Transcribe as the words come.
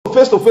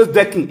face-to-face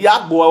decking,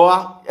 ya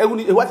boa,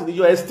 what is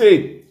your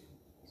stay?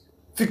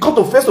 If you come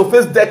to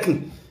face-to-face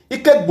decking, you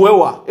get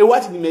boa,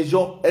 what is the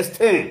measure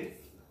stay?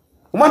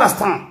 You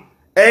understand?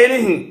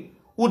 Anything,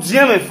 would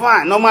you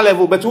fine, normal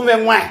level, but you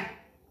may want.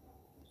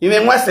 You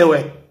may want to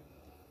say,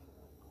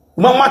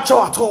 Mama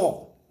cho at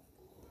all.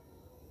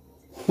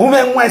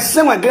 Women want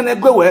some again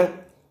go where,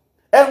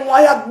 and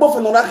why I both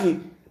in Oraki,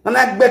 and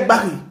I beg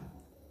back.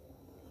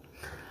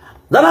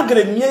 Then I get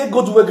a mere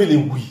go to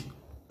regular we.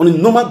 On a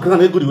normal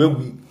grand go to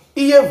we.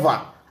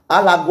 Eva,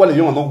 I like what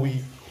you know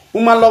we.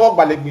 Woman log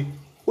ballegui,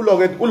 who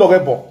log a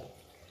ball.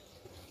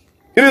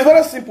 It is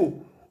very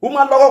simple.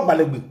 Woman log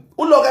ballegui,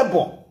 who log a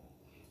ball.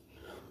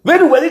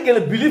 Very well, you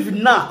can believe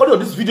now. What of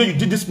this video you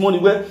did this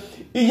morning where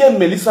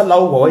Melissa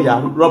Lau ya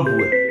rob.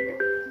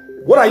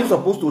 What are you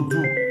supposed to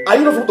do? Are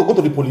you not supposed to go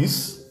to the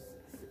police?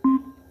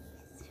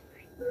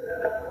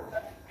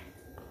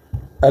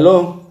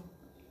 Hello?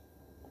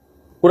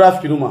 Good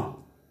afternoon, ma.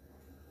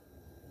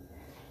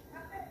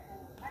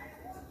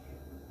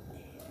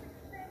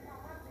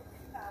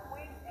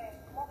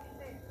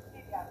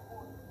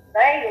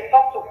 Then you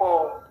talk to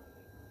for.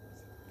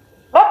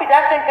 Not be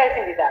that same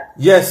person with that.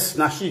 Yes,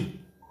 Nashi.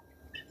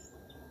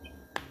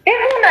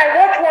 Even I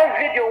watched one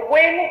video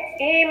when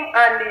him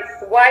and his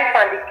wife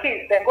and the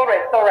kids they go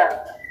restaurant.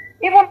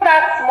 Even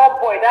that small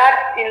boy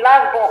that in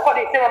last born called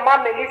he say,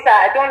 Mama Melissa,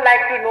 I don't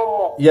like you no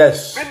more.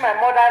 Yes. Bring my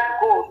mother's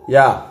gold.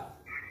 Yeah.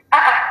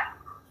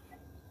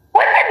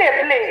 What did they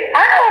play? I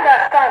don't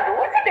understand.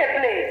 What did they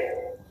play?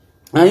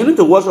 And you need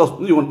to watch us.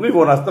 You need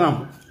to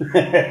understand.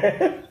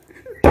 Hey,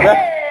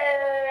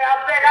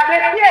 I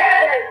beg here.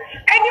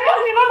 And you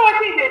don't know what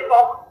they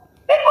talk.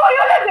 Because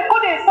you let the go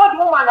they saw the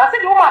woman. I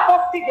said the woman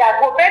can't see their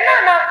go. But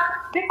now,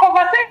 the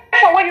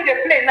conversation when you they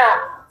play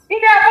now. If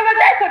they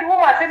apologize to the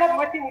woman, say not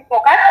waiting we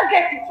talk. I don't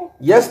get it.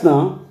 Yes,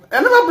 now. I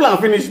never plan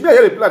finish. Me I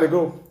hear the plan they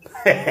go.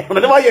 I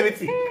never hear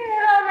anything.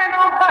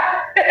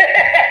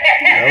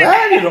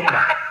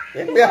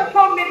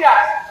 Social media.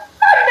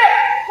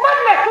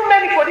 Man, too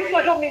many for this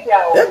social media.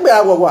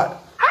 What?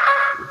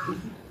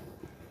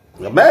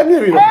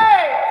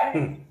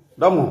 Hey.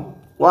 Domo.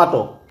 What?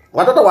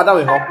 What we I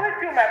greet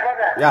you, my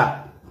brother.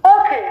 Yeah.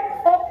 Okay.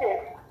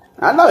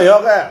 I know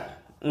you're there.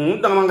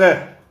 Don't get.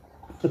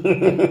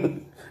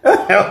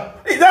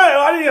 Is that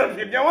what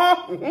you want?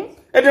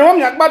 If you want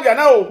me, I'm bad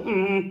now.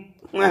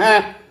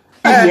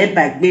 Yeah,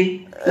 back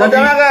me. What do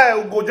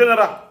go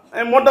general?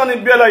 And more than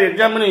in Bella,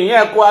 Germany,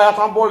 yeah, quiet,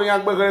 I'm bowling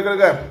at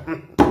Berger.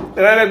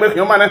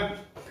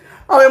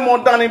 I am more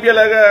than in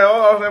Bella,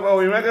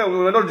 or you make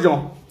a not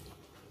John.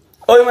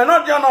 Oh, you may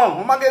not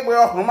John, Maggie,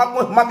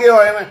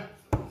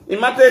 you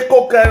might take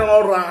cocaine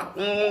or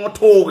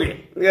toge.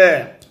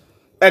 Yeah.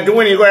 At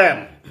 20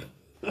 gram.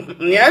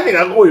 Yeah, I think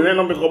I'll go, you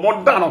know, because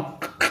more done.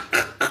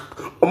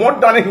 More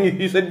done,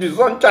 he said, this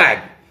one child.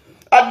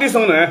 At this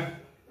one, eh?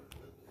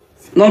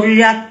 Non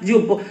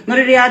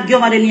riadio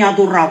ma ni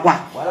adoragua.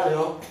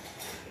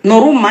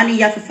 No rumani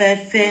ya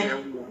fe.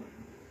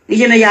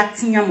 Ije me ya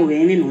tinha mo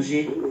emi no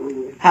je.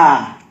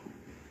 Ha.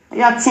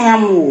 Ya tinha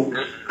mo.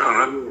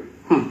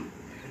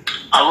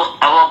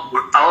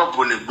 Awa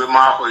bone gbe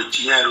ma o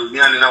tinha ro mi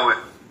ani na we.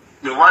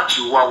 Me watch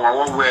you wa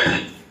we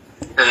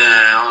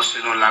on se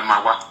no la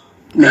ma wa.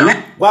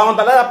 Wa on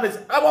that place.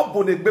 Awa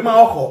bone gbe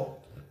ma oko.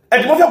 E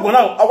di mo fe go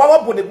now.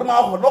 Awa bone gbe ma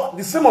oko.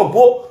 The same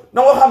obo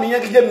na wo ha me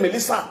yan gije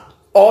Melissa.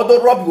 All the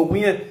rub you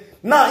win.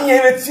 Now, you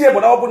ain't here,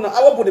 but I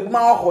will put the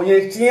mouth or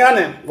ye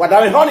tiane. What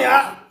are you, honey?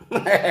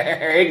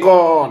 Hey,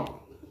 God.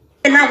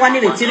 And now, 1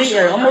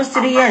 year, almost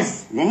 3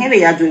 years. Then here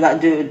we are to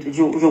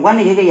 1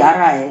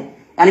 year.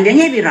 And then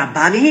here we are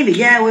bagging here,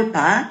 yeah, we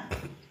pa.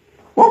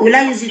 What will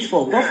I use it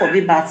for? God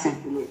forbid, Batson.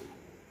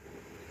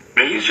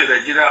 When you said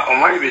that you are on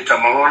my bit,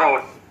 I'm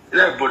around.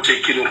 Let me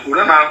take you to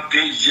Kurana,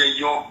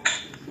 your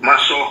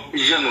muscle,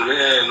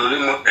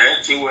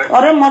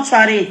 or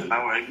mortuary.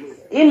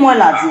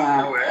 Imola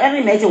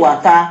every night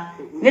water.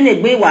 When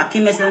they be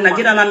walking, Mr.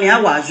 Nigeria, na me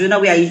awa juna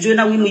we are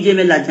juna we muje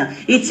me lajan.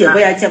 It's a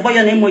boy, I tell boy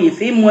your name,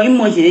 if you more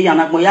emoji, and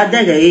a boy a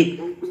day.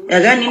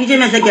 Again, you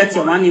need to get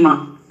your money,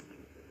 ma.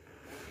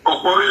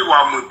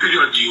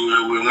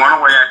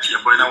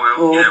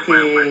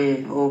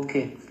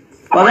 Okay.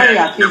 Well, I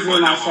accuse you,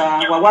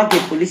 Masha. What the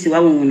police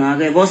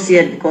were boss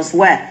here because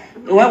where?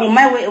 Well,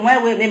 my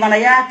way, they man,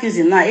 I accuse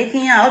him now. It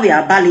can't be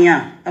a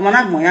balia. I'm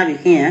not going to be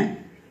here.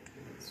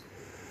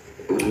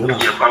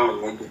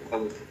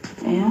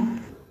 Yeah.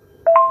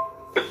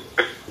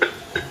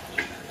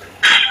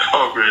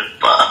 Oh,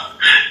 grandpa.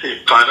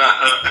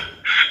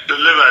 Don't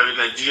live out in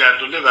Nigeria.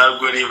 Don't live out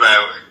going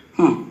anywhere.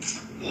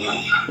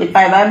 If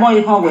I buy more,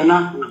 you can't win,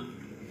 huh?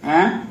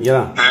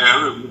 Yeah.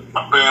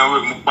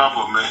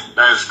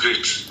 That's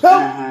great. If I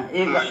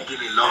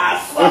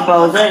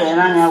was there,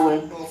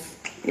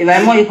 if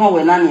I more, you can't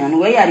win, and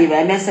where are you?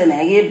 I mess and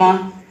I give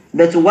on.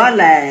 But while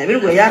I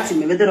will ask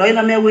me whether I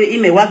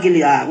may walk in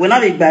the when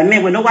I by me,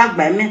 when no work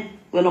by me,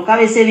 when no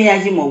carry saving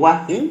as you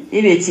more,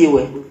 if it's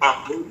you.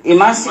 It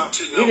must,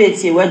 if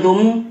it's you, where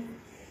domu,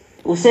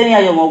 who say I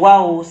am a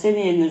wow, say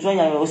me in the joy,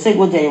 or say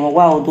good day, or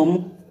wow,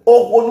 domu.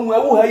 Oh,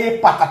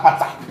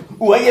 pata.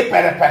 Uye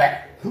pere.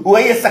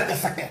 Uye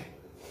sake.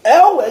 We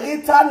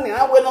return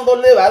now when on the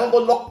level, I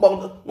don't lock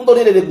bomb. No, don't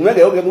let it go.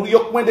 New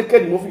York when the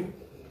kid movie.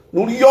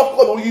 New York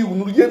or you,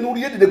 New Year,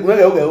 the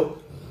go.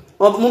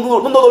 No,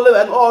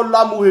 level, all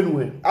Lamu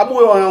anyway. I'm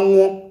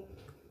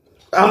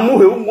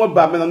moving more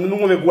Batman and no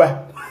one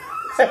go.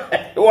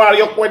 Why are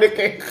you quite a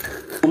cake?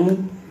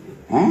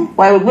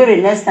 Why we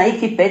bury next time?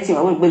 Keep petting,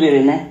 I will bury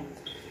in there.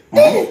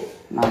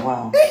 Now,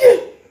 wow.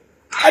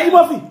 Are you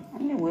Buffy?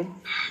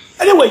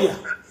 Anyway,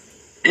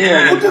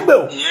 Yeah, what's the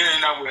bill?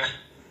 Yeah,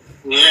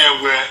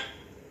 where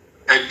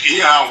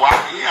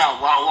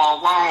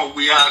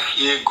we are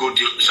here go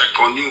the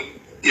second new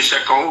the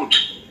second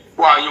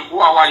why you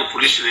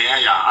police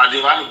here are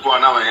the one go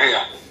now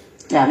here.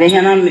 Yeah,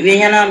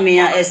 Vinyana me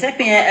except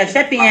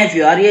if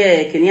you are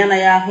here, Kenyana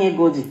ya here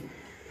go di.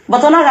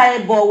 But on a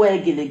boy where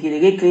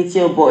gilly create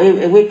your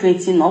boy away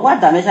creating no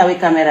what damage away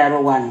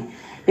camera one.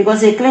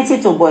 Because a clean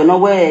to boy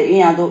nowhere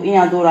in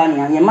do running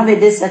and your mother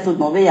they settled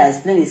no way I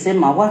explain the same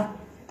mawa.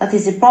 That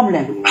is the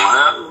problem.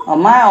 Oh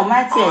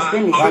my tears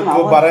explain the same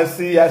mawa. I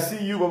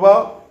see you,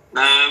 Baba.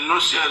 No, you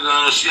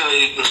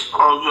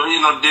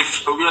know,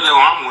 diff, we are the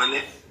one when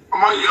it. We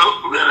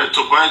are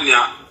to buy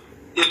near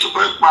to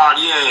buy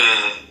party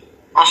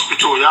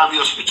hospital, you have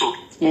hospital.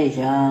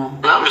 Yeah.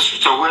 We have a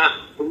hospital where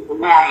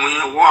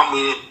one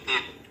we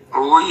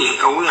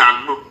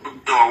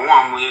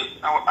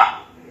are.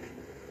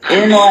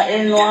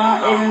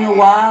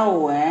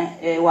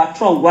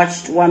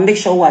 Make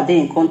sure we are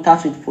in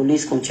contact with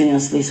police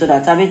continuously so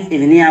that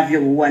even have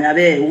you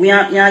we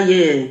are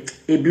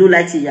a blue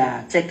light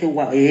here checking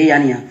what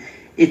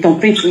it on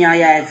print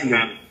have you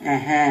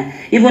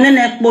even in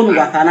a bone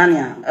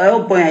wakanania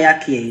oh boy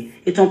yaki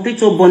it on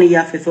print oh bonny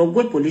ya for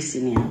good police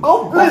in here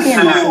oh bless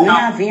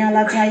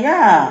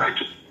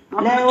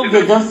let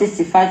the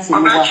justice fight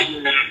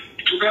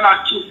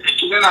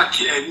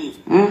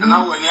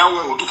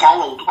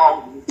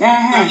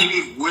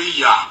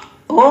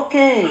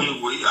okay.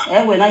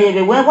 When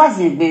I where was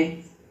it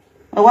be?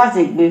 Was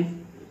it be?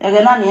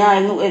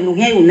 And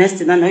here you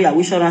next and I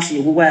wish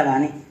you go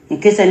well,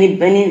 in case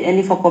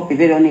any for copy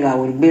very only I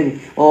will bury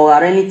or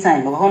at any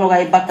time. Or how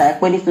I back I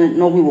quite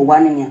no we were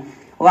one in here.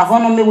 Or I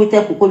don't know we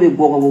take Kukobi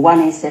Bogo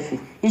one in Sefi.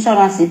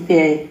 Insurance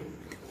pay.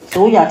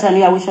 So we are telling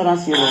you I wish you.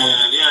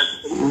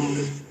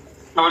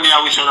 Only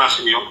I wish you.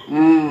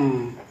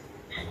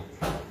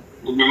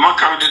 We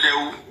mark out the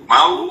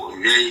Mau,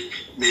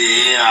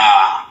 they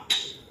are.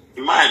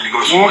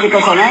 Because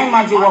I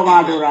imagine what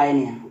I do right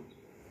now.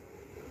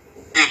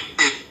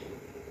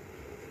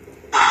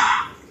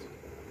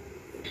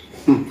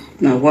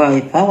 No,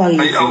 why? Power is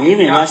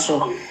even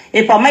also.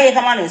 If I may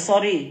come on,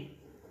 sorry.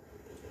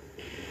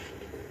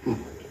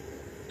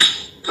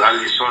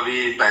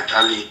 Sorry, but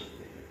Ali.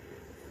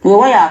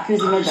 Why are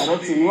accusing me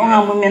directly? You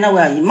have women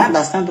away. You might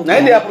understand.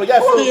 They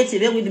apologize.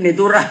 With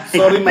Medora.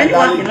 Sorry, my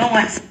darling.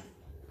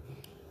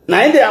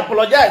 Now they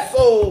apologize.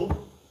 So,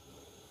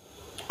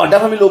 oh,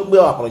 definitely look, we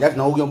apologize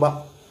now.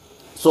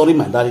 Sorry,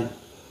 my darling.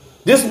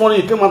 This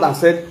morning you came out and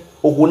said,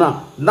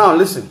 "Oguna, now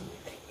listen.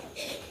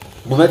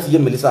 We met here,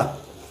 Melissa.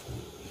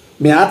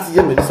 Me ask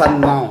here, Melissa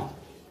now.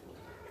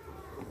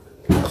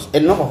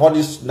 Enough of all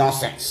this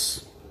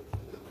nonsense.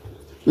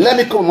 Let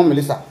me come on,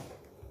 Melissa.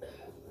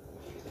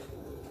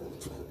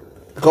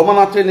 Come on,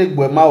 I train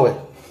boy, my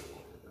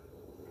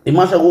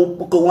imagine go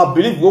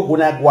believe go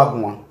na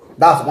go.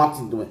 That's one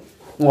thing to me.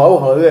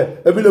 Wow, yeah,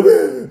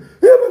 Melissa,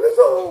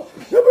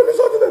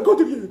 go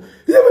to you.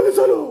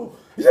 Melissa,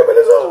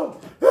 Melissa,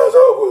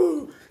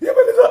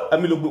 I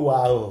mean, look,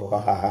 wow,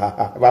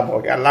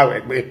 allow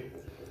it.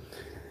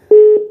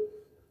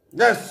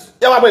 Yes,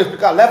 everybody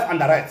speak left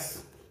and the right.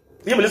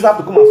 Melissa have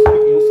to come and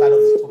speak your side of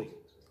the story.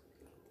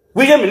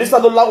 We Melissa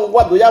don't love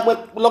what do you have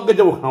look at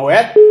you. We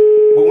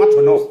want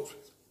to know.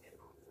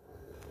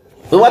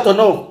 We want to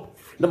know.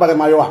 Nobody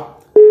Mayoa.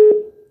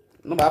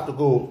 Nobody have to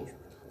go.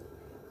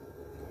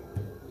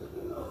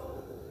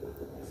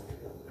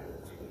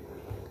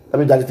 Let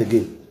me dial it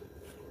again.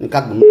 You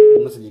can't the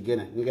message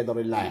again. You get the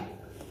red line.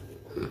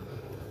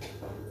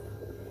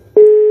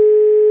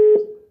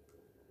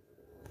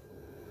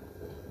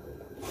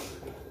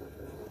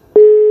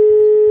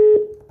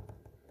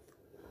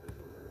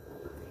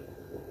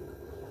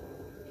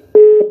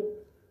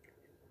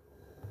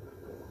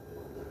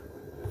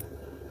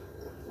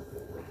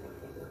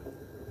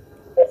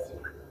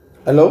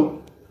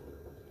 Hello?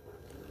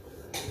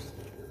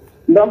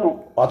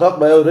 Domo. I talk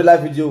about real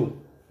life video.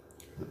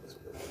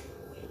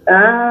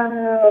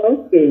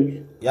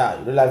 Okay. Yeah,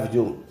 real life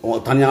video.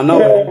 Tanya now.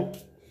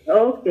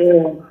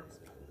 Okay.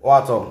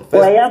 What on?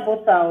 Waya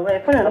bota we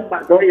fun no pa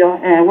do yo.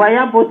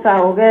 Waya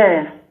bota o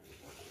ge.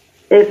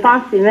 E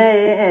fancy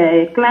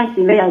me client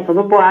me yan so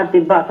bo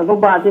adiba, so bo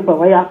adiba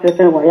waya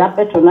fefe waya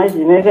patronize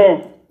me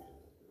ge.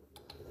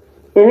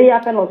 E ya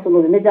kan o so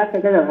no me ja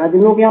kan ga adi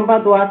no bi an ba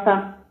do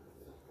ata.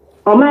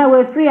 O ma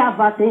we free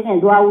advert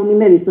and do awu ni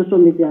me social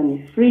media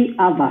ni free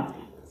advert.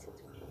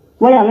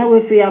 Waya me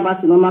we free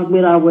advert no ma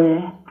gbera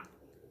we.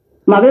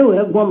 Ma be we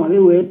go ma be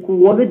we ku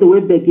wo be do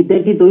we begi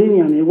do yin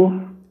ya me wo.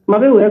 Ma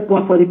be we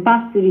go for the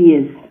past 3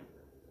 years.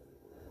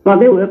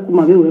 Mabe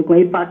we ko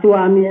ipati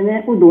wa mi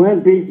ne udo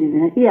en bridge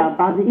ne I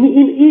abadi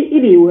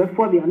I we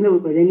for bi ame we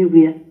ko ni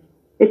wi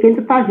e ken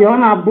to pass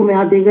ona abu me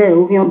adege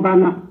o hion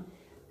bana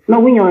no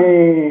wi yon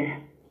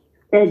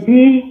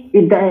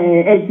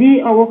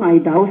edi owo kan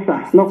idausa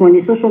no ko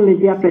ni social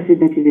media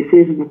president de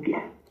Facebook ya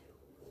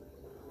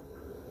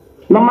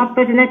no ma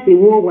president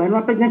wo wa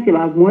no president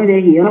ba gun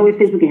re hi ona we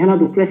Facebook he na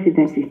do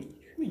president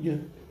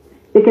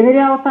e ken ri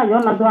ausa yo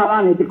na do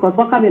ara me because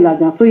what can la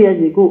jan 2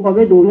 years ago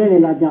obe do me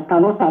la jan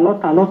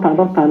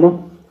talo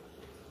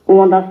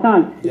you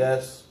understand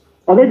Yes.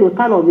 obe do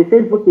talo the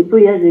Facebook 2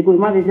 years ago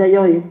ma be say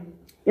yo you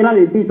know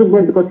the big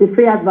because the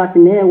free advert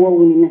na e wo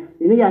wuni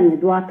me ya ni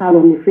do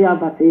atalo ni free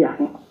advert ya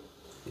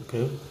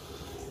Okay.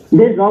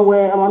 This no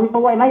way am no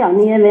way ma ya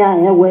ni ele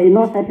ya we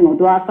no setting no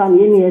do ata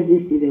ni ni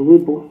exist the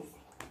webo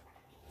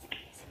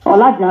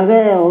ola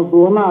jare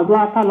ozo na do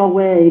atalo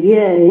we eri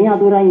e yan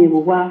do ra yin bo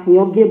wa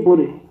yan ge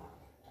bore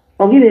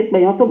ogi be pe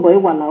yan to boy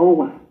wala o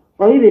wa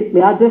ogi be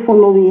pe ado fun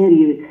lo yin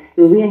ri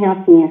ri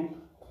yan tin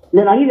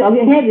le la gi ogi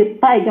he be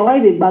tai ga wa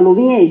be gba lo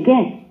yin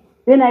again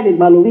we na be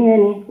gba lo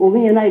yin ni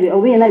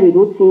ogi na be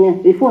do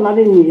tin before na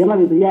be ni na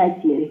be do ya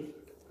ti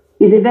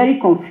is a very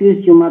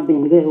confused human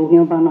being there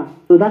Ohiobana.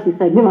 So that is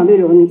like women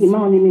very only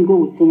ima only me go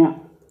with him.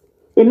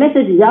 A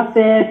message ya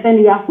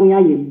fe ya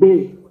kunya ye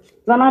be.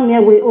 Vana me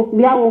we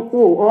okbia wo ko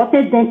or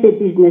take dente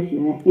business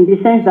in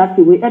the sense that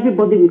way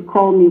everybody will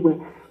call me we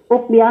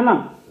okbia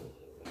na.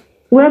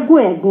 We go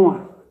egun a.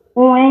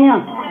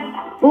 Oyan.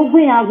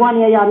 Ogun ya gwa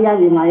ni ya ria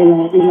na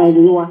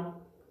iwa.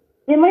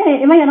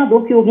 Ema ya na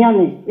do ki ogun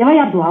ane. Ema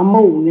ya do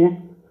amo wu me.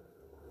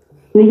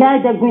 Ni ya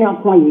de gun ya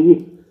kwa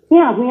ye. Ni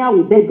agunya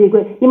we birthday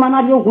go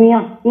imana bi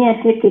ogunya ni e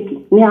keke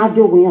ni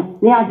ajogunya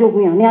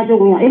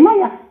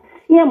imaya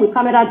ye mu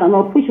camera da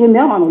no push we me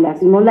ma no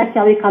like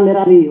we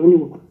camera we oni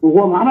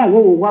wo ma ama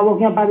wo wa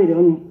ba be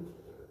oni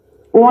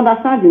o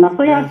understand na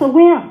so ya so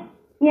gunya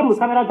ye mu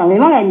camera da me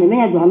ma ya ni me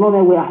ya do no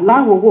me we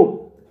la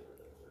wo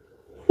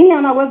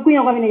iya na we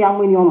gunya ko ni ya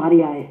mu ni o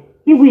maria e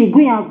igu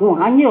gunya go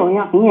anyi o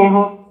ya ye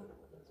ho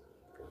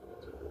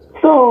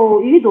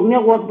so you do me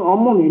what o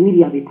mo me ni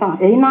ya be tan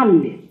e na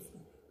mi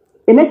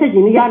a message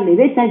ni ya le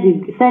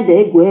send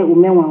ego e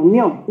umewa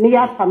umio ni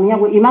ya tamia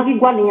go imagi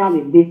gwa ni ya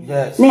bebe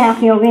ni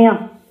akin ogun ya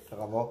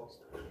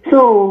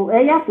so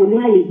e ya ko ni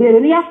ya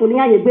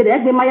yegbere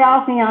egbe ma ya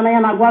ofin ya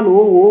na gwa lo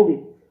wo obi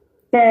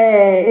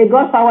e go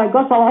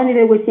sawa ni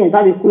le wetin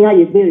da be kun ya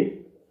yegbere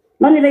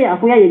no ni le ya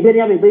kun ya yegbere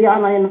ya bebe ya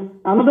na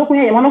anu do kun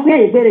ya ma no kun ya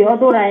yegbere o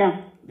do ra ya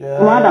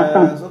ma da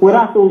tan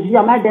wera so ji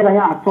ya ma dera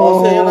ya to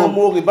o se ya na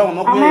mo ri ba mo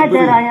no kun ya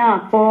yegbere ma dera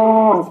ya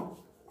to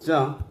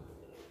ja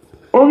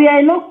Obi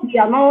ai no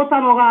kia no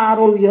tamo ga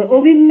ro ye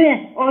obi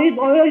me oi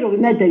ro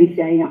me de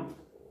isia ya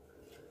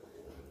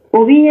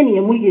obi ye ni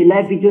mu ye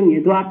live video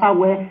ni do ata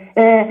we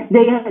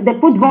they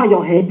put on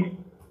your head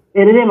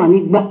erere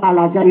mani gba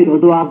ala ja mi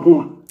do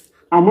agun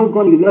amo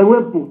gon ni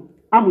ewepu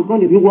amu gon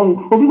ni bi won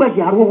obi gba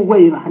ji aro gbo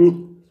ira ni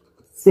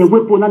se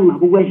wepu na ni ma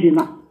gbo ji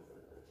na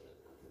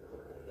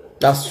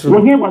that's true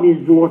wonye wa be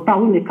zo ta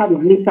wi me ka do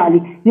ni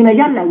tali ni na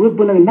ya la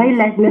wepu na me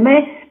like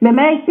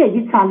me ke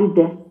ji tali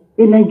de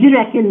in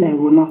Nigeria ke le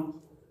wo no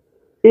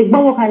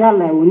egbawo kan ya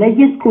la wo na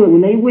ye school wo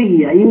na iwe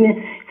ya ime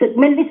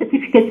me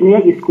certificate ni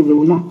ya school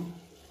wo no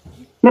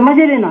me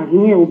majere na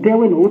ni o be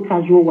we no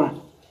utajo wa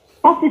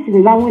office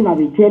ni la we na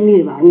be je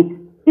mi ra ni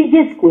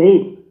je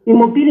school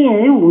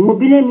immobilier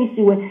immobilier mi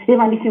si we e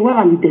va ni fi we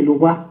va ni de lo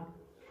wa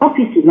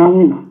office na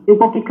we na e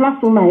ko ki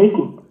classroom na e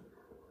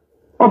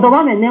odo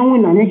wa me ne we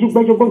na ne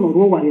jugbejogo no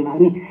ro wa ra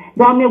ni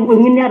do me we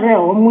ni re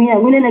o mu ya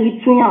we ne na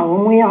gi tun ya o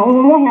mu ya o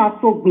mo ya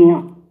to gbin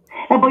ya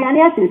boya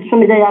ni ati so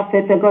me da ya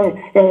fe go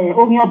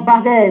ogun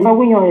oba de no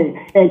wiyan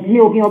di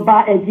ogun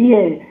oba di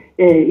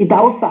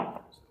idausa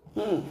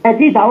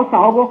di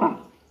idausa ogo kan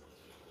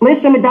me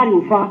so me da ri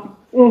ufa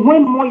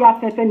ohun mo ya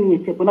fe ni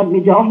ete ko na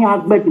me ja ohun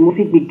agbe mo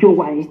fi gbejo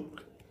wa yi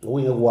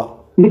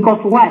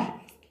because why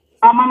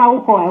amana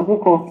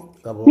uko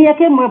ni e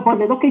ke mo bo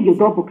de do ke jo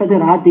do bu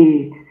kedera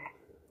de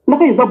mo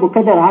ke do bu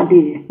kedera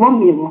de mo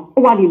mi mo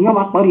o wa ni mi o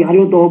ma pari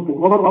ari do bu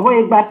o bo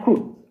e gba ku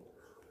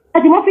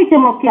ati mo fi te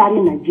mo ki ari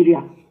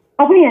Nigeria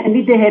ogun yen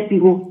bi de happy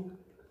go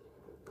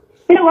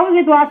ina wa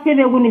ge do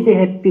atebe gun ni de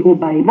happy go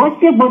bai mo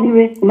se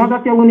gbodiwe na da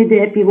te gun ni de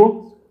happy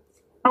go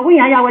ogun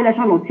ya ya we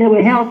election no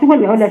tewe he o ti we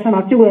election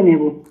na ti we me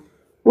go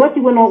what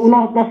you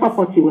no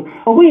support you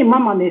ogun yin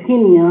mama me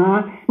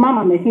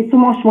fin too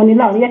much money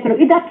la ye pero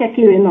ida ke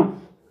kire na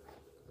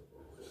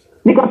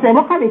because e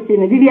mo ka be ti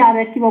me bi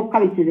ara ki mo ka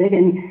be ti le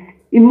ni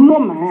imulo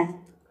ma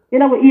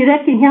ina we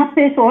ire ki nya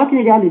pe so o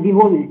ki ya le di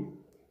vo me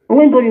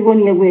when do you go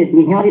near where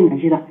ni here in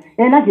Nigeria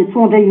and that's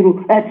 200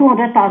 euro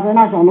 200,000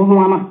 na no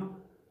huama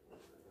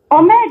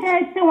o me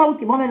de se wa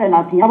ki mo le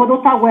la tin abo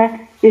ta we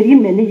eri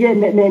me ni ye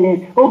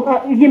me o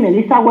ye me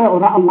li sa we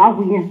ora Allah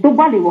wi yen to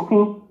gba le wo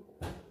kin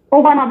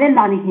o gba na be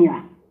la ni hin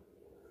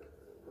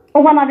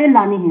o gba na be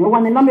la ni hin o gba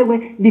na me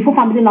we the full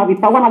family na be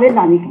pa gba na be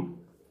la ni hin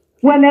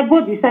when me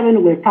go the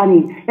 7 we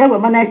tani e we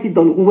ma $90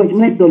 we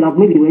 $90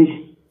 me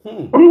we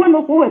o we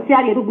no ko we ti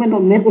ari ru me no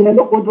me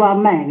ko do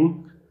ama ni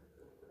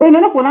we me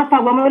no ko na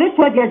ta wa me re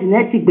 12 years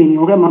na ti gbe ni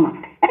ore mama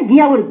e gi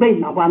ya we gbe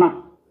na wa na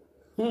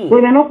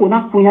we me no ko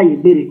na kun ya ye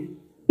gbere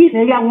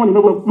ife ya won ni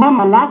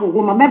mama la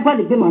go ma me ba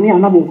le gbe ma mi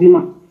ana bo wi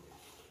ma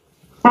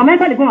ma me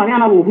ba le gbe ma mi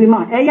ana bo wi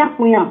ma e ya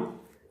kun ya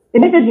e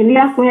be te ni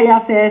ya kun ya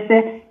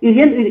fe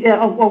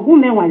ogun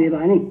me wa le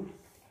ba ni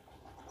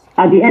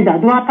at the end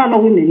do aka lo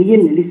women ye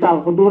melisa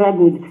o do ra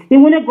good e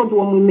wona god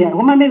wo me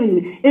o ma me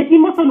e ti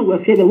mo so no we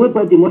fe we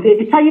body mo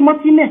e tayi mo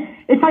ti me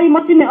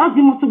o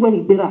di mo to gbe ni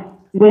gbera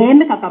gbe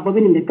me kaka bo be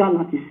ni me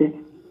gala ti se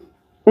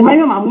o ma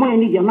yo ma mo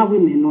ni je ma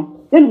women no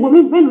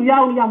elu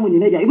ya o ya mo ni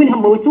le ja even ha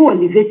mo we to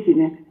elevate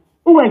me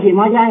o we je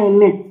ma ya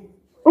me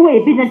o we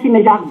business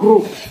me ja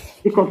grow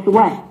because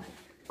why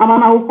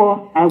amana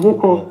uko I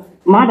uko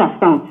ma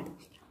understand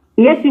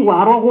yesi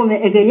waro go me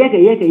ege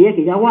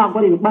ya wa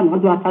agori pa no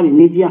do atari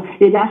media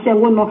e ja se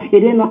wo no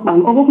ede no pa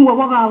o kun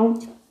wo ga o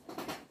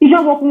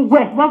ijo wo kun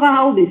gwe wo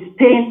ga o be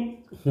Spain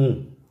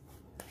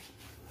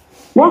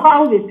wo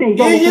ga o be Spain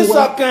jo wo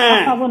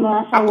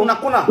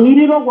akuna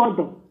iri ro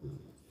wodo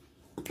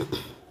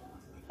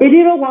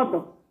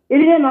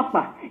iri no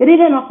pa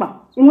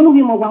imunu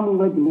bi mo wa mo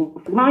ngadi mo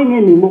ma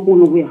ni mo ko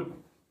no we a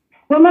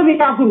wo me bi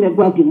ta kun me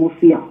gwa di mo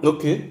fia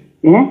okay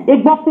e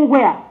gbo kun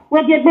we a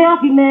we je gbe o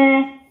fi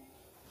me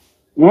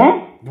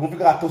Don't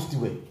figure out toast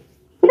way.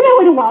 Ime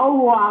wori wa o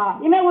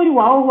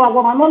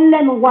wa ma no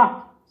lenu wa.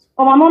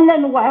 O ma no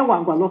lenu wa e wa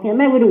gba lo ke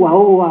me wori wa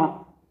o wa.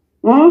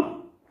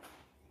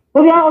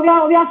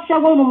 Obia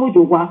shago no mu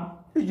jogwa.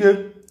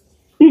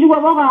 Iju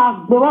wa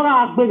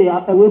ga gbele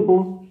ewe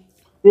bo.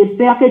 We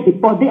say ake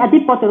deport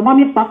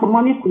mami papa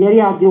mami kuleri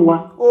ade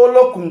wa. O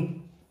lokun.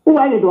 O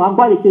wa do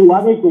agba le ke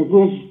wa be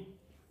je.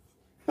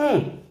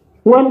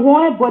 When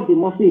one body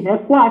must be a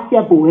quite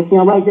able if you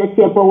are just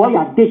a boy, you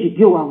are dead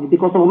you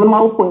because of my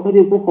own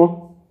very book.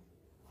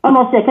 I'm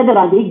not saying that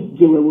I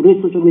give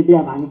away social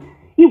media.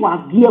 You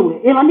are gear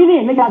way, and I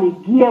even make a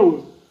gear way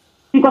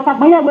because I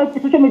may have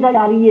social media.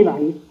 I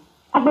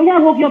may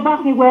have your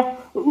back where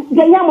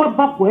get your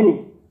back when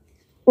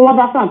you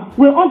understand.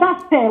 We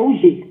understand,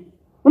 Uji.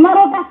 We not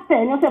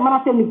understand, you say, man,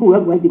 I tell me who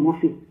are going to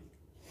be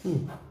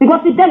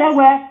because it's there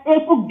where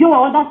if you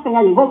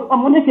understand, you go,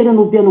 I'm going to get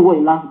no away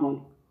last month.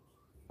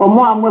 Or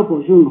more and more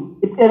for you.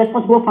 It's a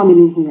responsible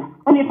family here.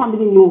 Only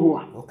family know who.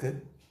 Okay.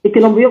 It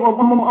can be a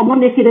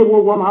money kid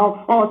will warm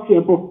out or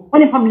table.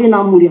 Only family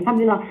now,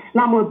 family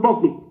now more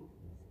bobby.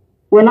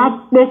 When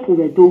I wait to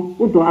the door,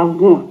 who do I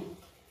go?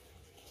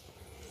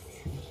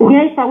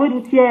 Yes, I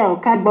will tear or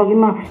card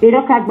bogima,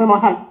 a card by my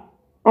heart,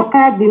 or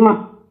card be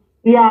ma.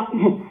 Yeah,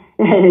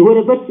 with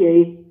a bet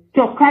ye.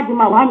 So card be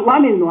my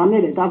one in no, I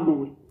made a dog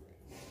boy.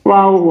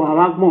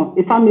 Wow,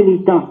 a family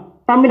done.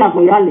 Family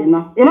go yale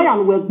na e no ya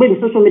no we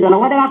gbe social media na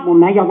whatever go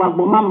na ya wa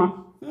gbo mama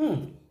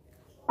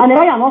and e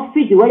no ya no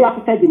feed you where you have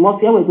to feed the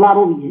mafia we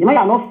glaro we e no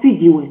ya no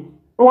feed you we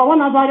o wa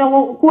na do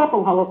wo ku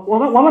ko ha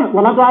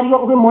wa na do ari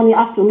o money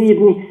after me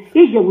evening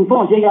ije we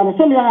bon je ya na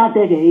so me na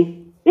te ge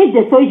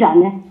ije so ija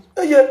ne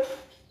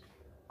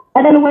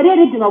and then we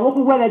ready to na wo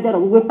ku we there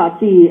we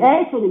party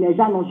so ni me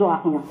ja no jo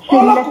ahia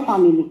shameless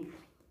family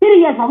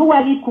 3 years na wo wa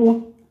ri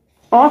ku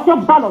also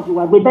balance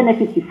we gbe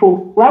benefit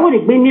fo we will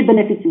gbe me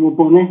benefit wo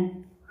bon me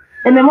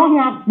e me mo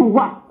nya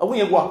buwa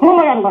Awuye gwa.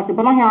 Mo ya ngwa se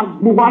bono nya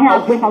buwa nya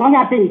gbe fa no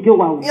nya be ije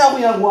wa o.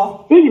 Ya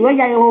gwa. Iji we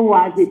ya yo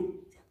wa zi.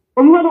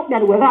 O mi wo ya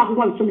we ga ku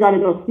ko so ya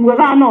do. We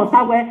ga no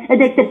ta we e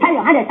de te tayo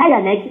ha de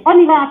tayo ne.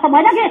 Oni ga so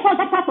ma da ge so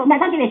ta so na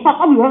da ge so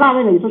o mi we ga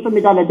ne so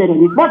me da le de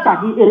ni. But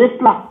that e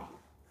resla.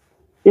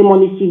 E mo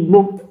ni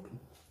sigbo.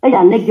 E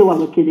ya nege wa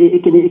we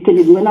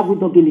kele we na bu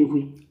do gele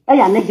we. E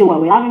ya nege wa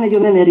we a me jo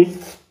me meri.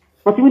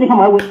 But we ni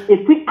kama we e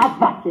free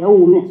advert e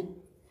o me.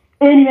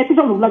 Eni me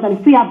piso lugla dani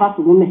free about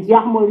wo me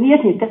ya mo ni e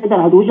ke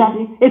da do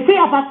jadi e free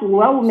about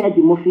wo me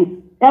di mo fi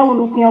e wo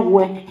nu kun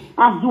we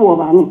azu o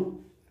ba ni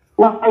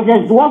wa I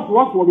just what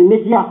the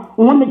media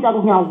wo media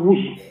do here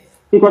wush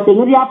because the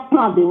media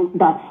plan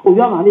that o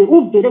yo ma le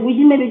o gere we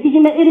ji me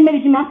eri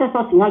me ji me access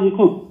to nya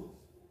gikin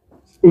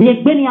le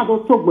gbe ni ado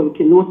to gbo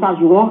ke no ta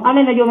ju won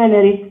ane me yo me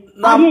meri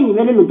ari ni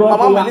me le lo do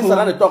mama Melissa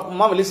na talk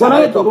mama Melissa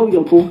na talk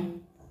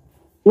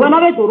when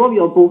I to rob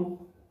your bo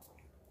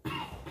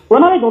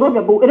when I go rob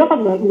your boat, I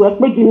don't know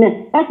make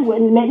me. That's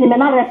when me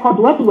na record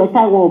what we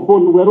say or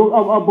bone we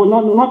or bone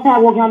no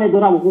say wo gan me do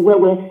na wo we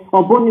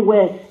or bone we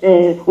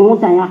o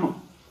tan ya.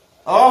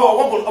 Oh,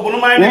 wo no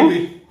mind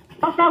we.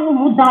 Asa wo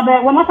mu da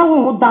be, wo mata wo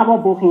mu da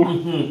bo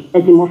hin.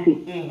 E di mo fi.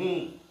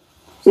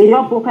 E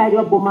yo bo ka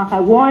yo bo ma ka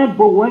wo e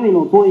bo wo mi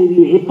no bo e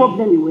wi e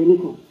problem we ni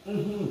ko.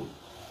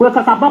 We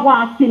ka ba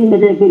wa tin me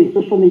de be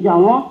social media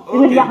won. E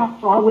we ya ha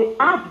so we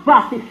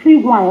advert free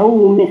one e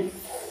o me.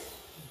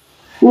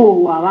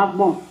 Wo wa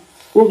gbon.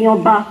 Ogi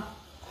oba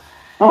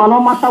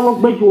no mata wo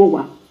gbeju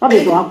wa o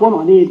be do agbo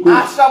ma le ego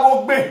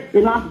asawo gbe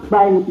e na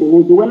gba e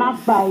po we na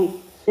gba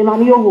e ma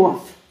ni owo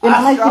e ma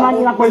na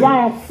ni la ko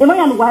ya e no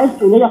ya no wa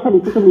e ya fa ni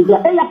social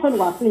media e ya fa ni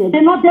wa fi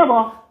e no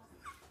debo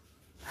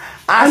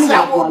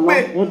asawo gbe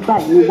e gba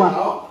ni wa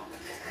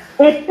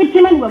e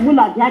pichime ni we mu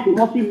la dia de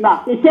mo fi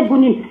la e tebu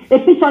ni e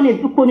picho ni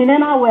du ko ni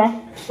na we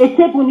e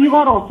tebu ni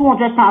oro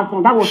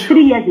 200,000 that was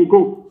 3 years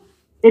ago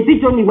A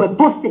video ni we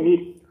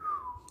posted.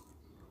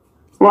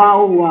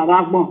 Wow,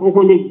 wow, we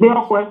go le gbe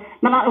okwe.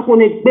 Mana we go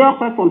le gbe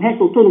okwe from head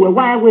to toe. We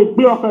why we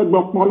gbe okwe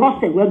gbo pon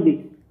lose we gbe.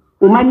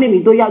 O ma me mi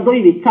do ya do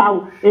ibi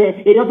taw.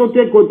 E do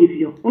to go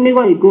divio. Oni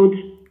go e good.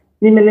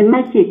 Ni me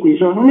mati e ko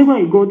joy. Oni go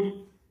e good.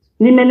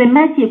 Ni me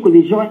mati e ko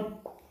le joy.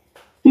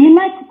 Ni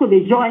mati ko le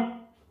joy.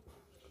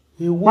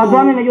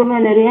 Madonna me yo me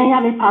le ya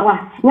le power.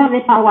 Ya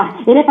le power.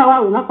 E le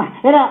power na pa.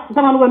 Era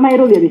tama no we mai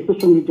ro le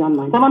social media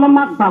na. Tama no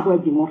ma gba we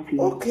di mo fi.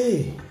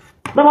 Okay.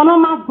 Tama no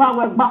ma gba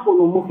we gba ko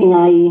no mo hin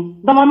ayi.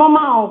 Tama no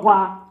ma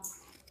owa.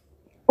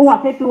 O wa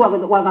fe fi wa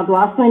ga do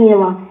asan yen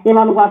wa. E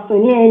ma no wa so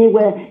ni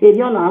anywhere.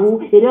 Eri ona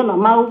wu, eri ona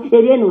ma wu,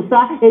 eri no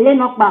sa, eri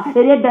no pa,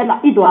 eri bela.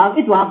 Ido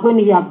agbe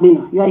ni ya gbe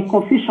na. You are a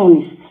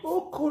confusionist.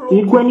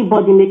 If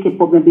anybody make a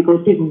problem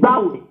because it's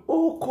bad.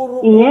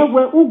 God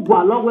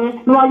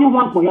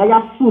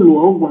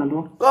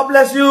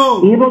bless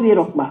you. You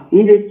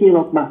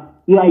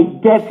are a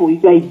devil,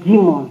 you are a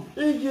demon.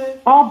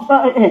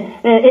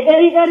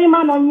 Every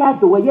man on your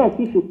door, yes,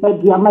 if you pay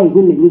the amount of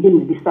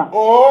women,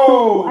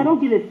 so I don't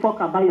give a fuck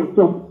about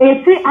yourself.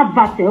 A free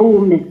advert,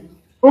 woman.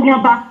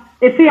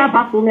 A free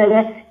advert,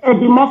 a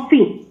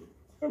demorphy.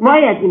 Why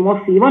a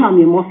demorphy? One of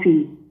me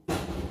morphy.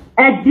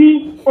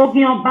 Eddie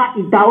Ogiamba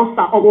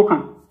Idaosa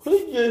Ogokan.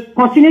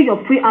 Continue your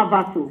free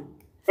avatar.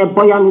 A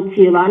boyanu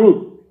tirani.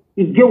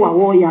 Igewa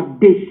warrior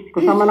base.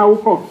 Because I'm an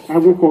awoko. I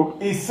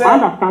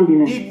understand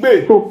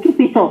it. So keep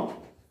it up.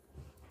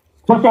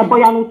 But a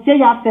boyanu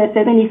tia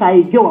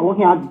 75 Igewa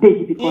warrior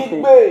base because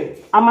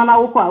I'm an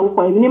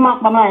awoko. Nima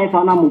Pama if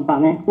I'm a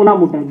mubane. Una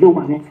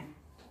mubago.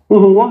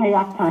 Who won't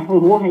have time. Who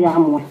won't have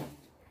more.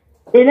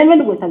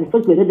 Eleven was at the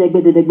first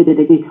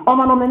grade. Oh,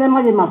 my no,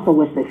 my master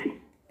was safe.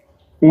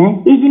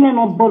 Easy men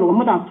not borrow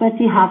more than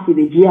 20 half of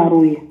the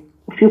GRO.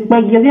 If you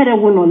beg your very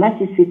well,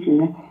 let it sit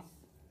in.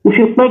 If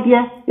you beg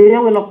here,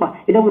 it will not pass.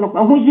 It will not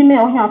pass. Who you may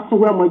have to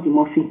wear more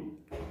Dimorphy.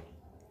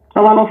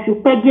 So one of you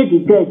beg the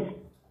dead.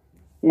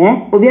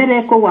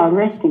 Obiere Eko will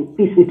rest in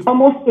peace with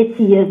almost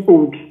 80 years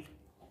old.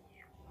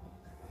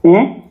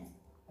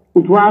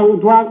 Udwa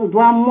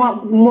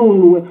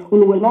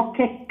more not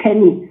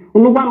Kenny.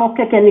 Unuwa no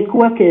keke ni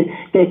kweke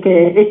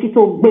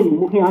ekito gbenu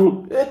muhiani.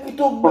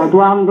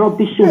 Odwa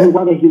rubbish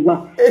huwa be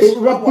hiwa.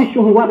 Rubbish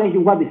huwa be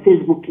hiwa be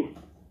Facebook.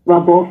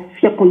 Wabo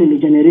fiakole le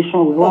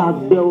generation we wa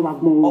gbe o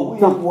magmo.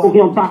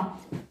 Ogion ba.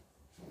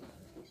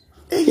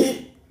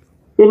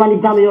 E mani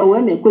dame yo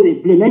we me ko be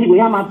blame anyway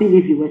am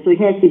believe you so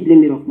here she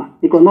blame me rock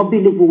because not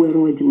believe we were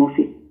already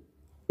Murphy.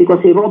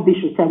 Because a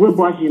rubbish say we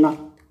boajina.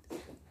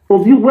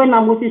 Obi when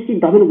am Moses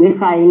sit down we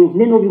fa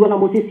ni no bi when am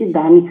Moses sit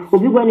down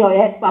obi when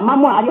your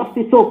mama are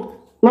hospital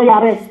no ya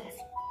rest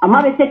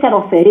ama be take care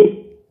of her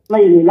no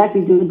you like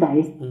to do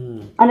die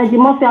and the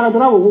most ala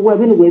dora wo we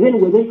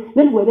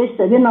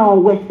say na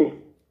on west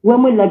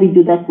when we like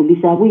do that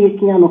police abu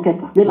yekinya no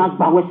keka they like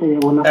ba west we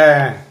wona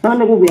na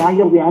me go we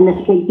ayo we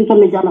unnecessary to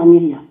me jana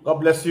media.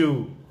 God bless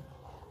you.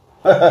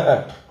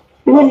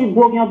 When you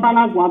go your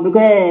banana go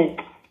because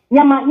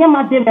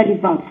Yama de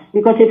relevant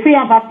because if we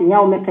about to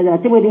now make I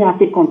think we didn't have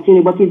to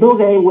continue, but it do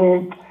very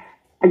well.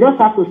 I just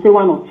have to say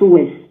one or two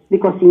words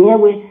because in here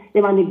way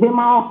if I be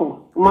my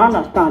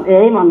understand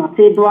man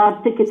say do I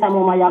take it time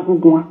on my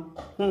yagugwa.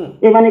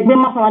 If I be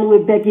my we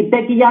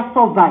beg ya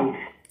survive.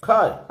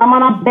 I'm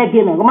not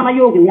begging I'm not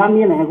yoga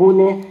yami na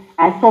hone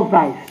I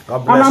survive.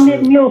 I'm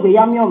not yoga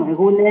yami na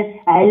hone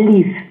I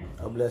live.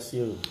 God bless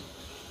you.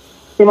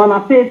 If I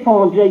pay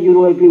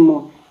 €400 every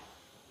month.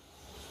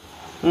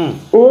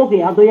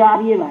 Okay, I do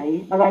yari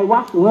lai. I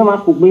was no ma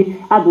kugbe.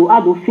 I do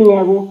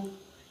finero.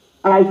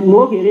 I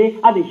no gere.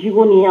 I be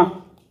jigo niya.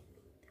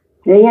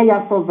 Eya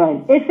ya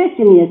survive.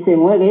 Effecti mi ese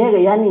mo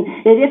ere yani.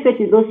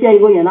 Effecti dossier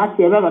igo yana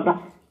ti ebe baba.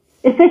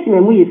 Effecti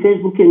me mu ye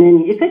Facebook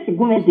neni. Effecti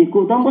gume de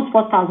go almost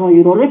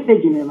 €4,000. Le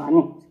page me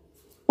mani.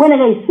 When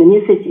I is ni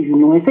effecti you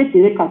know.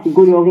 Effecti le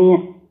category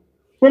orien.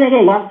 When I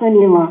ga so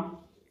ni ma.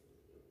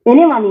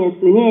 Eni mani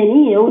eso ni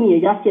eni e oni e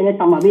ja se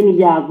meta ma be ni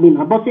ja agbe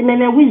na. But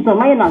me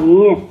wisdom ai na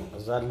yen.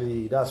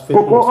 Exactly, that's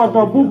faithful. I'm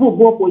not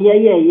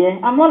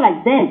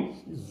like them.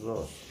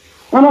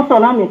 I'm not so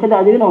long that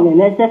I don't know.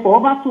 For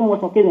over 2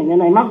 months, okay,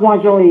 and I'm not going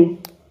to joy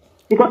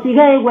because you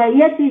guys were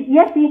yes,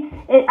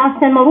 I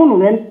send my room,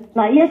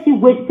 now yes, you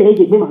wait stage,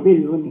 you my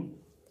baby only.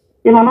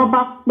 You are not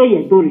back by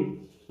your door.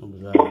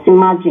 Just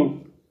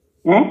imagine,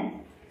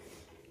 and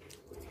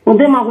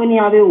then my when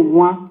you have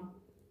one,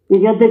 if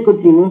you're the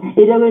good thing,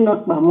 it will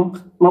not mamma.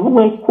 My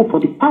boy for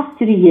the past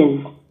 3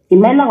 years.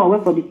 In my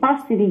life, for the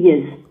past 3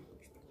 years.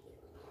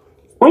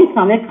 When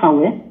you make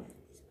kawe,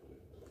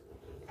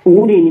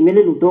 uri ni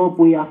mele lu do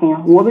boya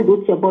kan, wo be do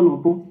ti ebo no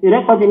bo. You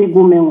record any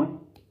go menwa.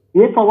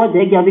 You forward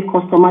the every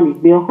customer ni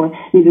be ho,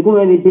 ni be go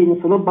every day ni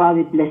so no ba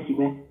we bless you.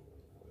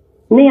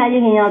 Me aye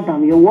hin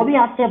adam yo wo be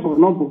atebo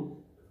no bo.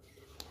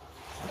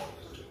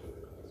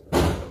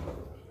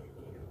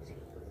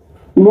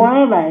 Mo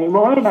ba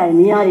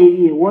ni aye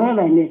wi, wo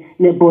ba ni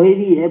le boy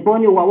wi, e bo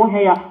ni wa wo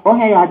he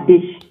ya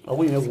dish.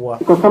 Awu ye wo.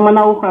 Because someone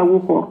na wo kwa wo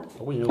ko.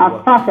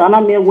 Asasa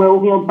na me we o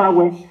hin ba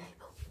we.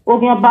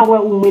 Ogia bawe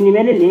umweni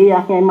mele le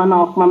ya ke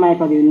mana ok mama e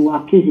ka be nu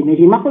accuse me.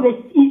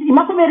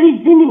 Imakobe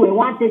reason we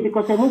wanted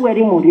because I move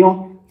very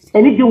morion.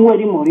 And if you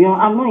worry morion,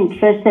 I'm not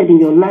interested in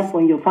your life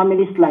or in your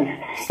family's life.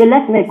 So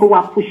let me go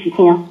up push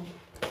here.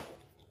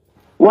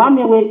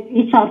 Wame we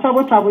each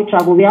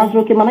travel we ask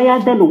okay mana ya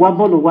delu wa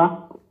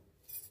boluwa.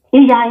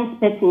 Iya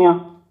inspect here.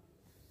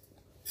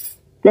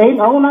 Then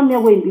I want me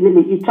we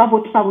believe you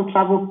travel.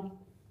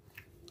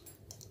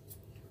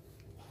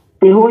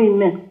 The whole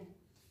me.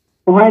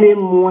 Wale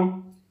mwe.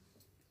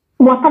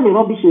 Mwaka le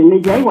rubbish me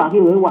jai wa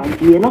hiwe wa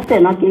die no se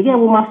na ke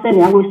wo ma se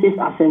ni awo se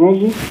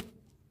aseneji.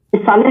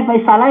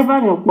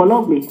 Saliva ni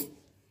opologbe.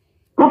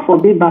 God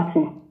forbid bad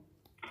thing.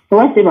 So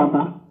I say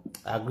baba.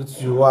 I agree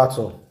to you what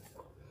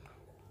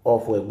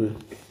off we.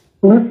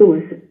 Thank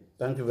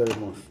you very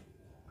much.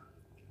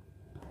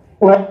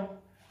 What?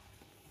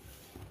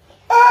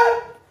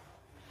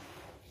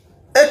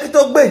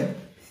 Ekitogbe.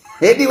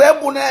 Edi we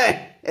bu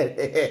ne.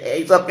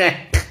 It's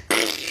okay.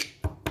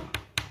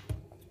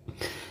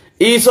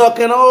 It's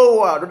okay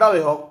no, do that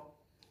we ho.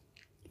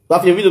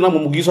 But if you don't know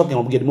mugi so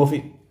can get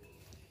mofi.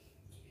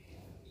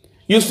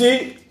 You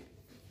see,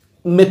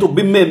 me to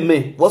be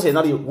me. What's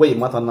another way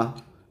matter now?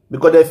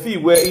 Because they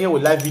feel where here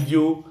with live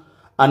video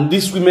and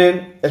these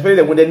women,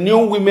 especially when the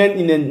new women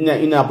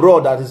in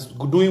abroad that is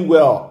doing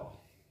well,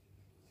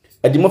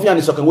 and the mofi and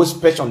the second way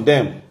special on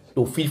them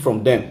to feed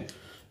from them.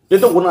 They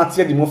don't want to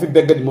tell the mofi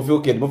beggar, the mofi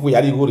okay, the mofi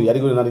yadi go.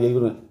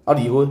 How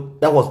do you go?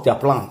 That was their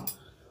plan.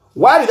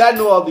 Why did I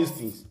know all these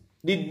things?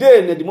 The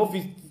day the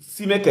mofi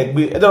see make a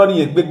big,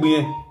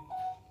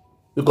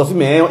 because he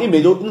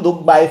may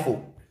don't buy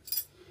for.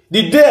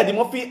 The day the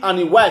mofi and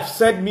his wife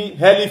sent me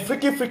heli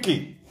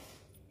freaky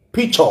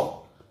picture.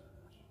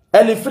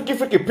 Heli freaky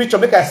picture,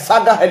 make a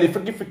saga heli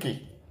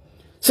freaky.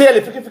 Say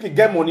heli freaky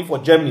get money for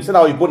Germany. Say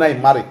now you go now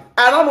marry.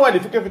 I don't know heli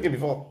freaky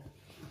before.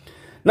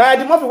 Now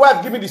the mofi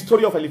wife give me the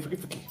story of heli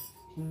freaky.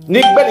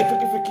 Nick belly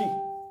freaky.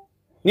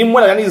 Ni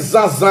more than his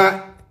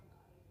zan.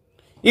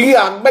 Il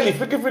a belly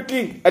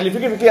freaky, elle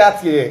freaky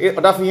ati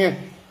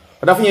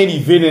odafien di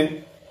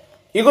vene.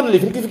 Il go le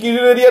freaky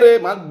rere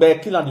man be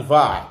kill and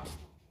divide.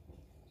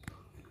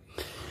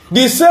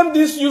 The same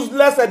this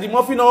useless at the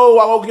muffin no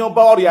wa ogun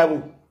ba ori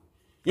awo.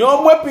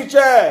 Yo mo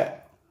picture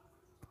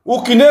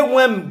u kine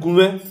wen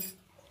gume.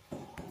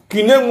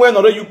 Kine wen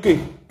no UK.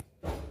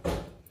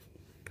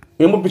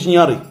 Yo mo picture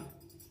yare.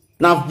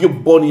 Na vio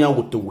boni ya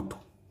woto.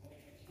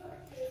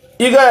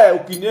 Iga u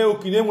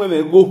kine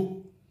wen go.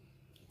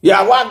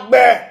 Yeah, what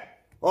bear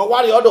or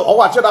what the other or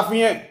what should have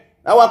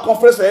our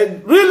conference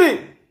said,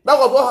 really? That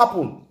was what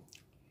happened.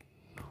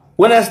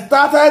 When I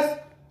started,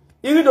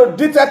 even though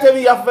data tell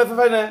me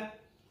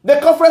they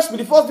conference me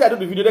the first day I do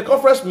the video, they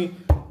conference me,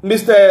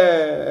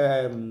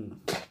 Mr.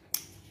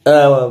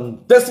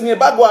 Destiny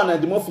Bagwan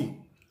and the Murphy.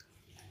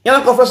 You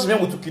know, conference me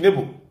with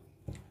Kinebo.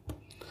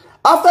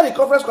 After the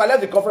conference call, I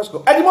left the conference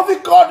call, and the Murphy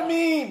called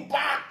me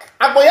back.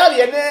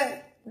 Aboyali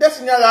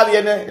Destiny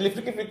Arabienne,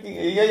 electric, and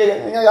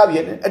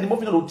the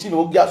movie no team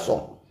of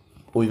Gasson.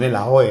 Oh, even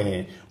la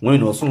when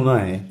no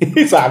soon.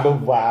 It's a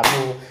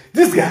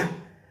this guy.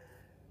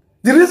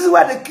 The reason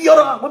why they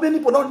kill women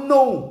people don't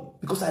know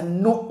because I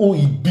know who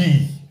he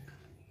be.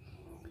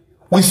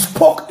 We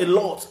spoke a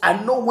lot.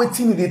 I know what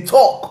they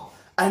talk.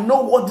 I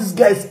know what this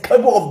guy is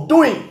capable of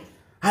doing.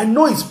 I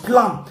know his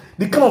plan.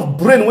 The kind of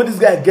brain when this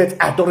guy gets,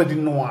 I don't already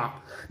know.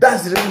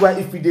 That's the reason why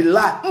if they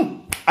lie,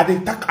 I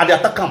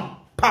attack him.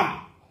 Pam.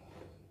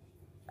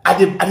 I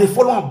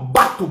follow him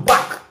back to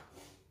back.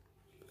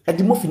 And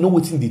the Murphy know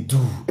what they do.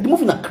 And the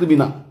Murphy na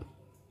criminal.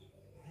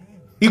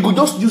 He could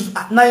just use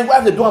now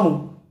wife they do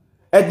am.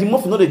 And the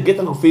Murphy know they get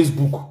on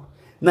Facebook.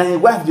 Now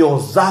wife they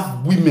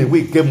observe women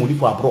wey get money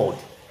for abroad.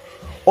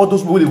 All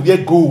those people they wear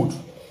gold.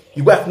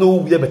 You wife know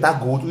wear better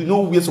gold. You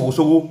know wear so.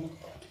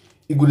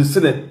 He go to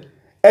say that.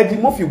 And the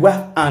Murphy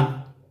wife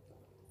and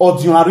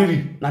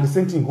ordinary now the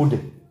same thing hold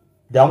them.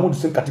 They are all the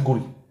same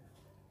category.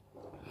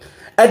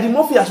 And the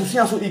Murphy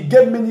Association, so he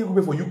gave many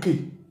women for UK.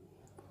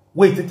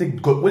 Where they take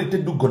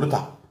do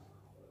Godota,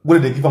 where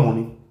they give her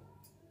money.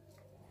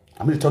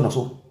 I mean, turn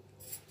also.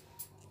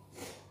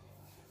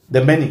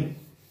 The many.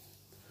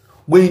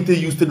 When they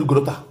use to do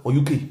Godota or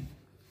UK.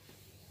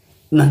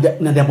 Now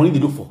their money they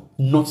do for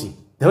nothing.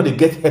 They don't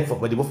get help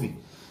from the Murphy.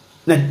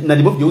 Now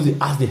the Murphy they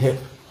always ask the help.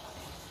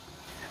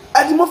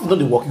 And the Murphy don't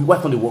they work, his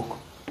wife don't they work.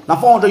 Now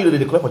 400 euros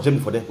they collect for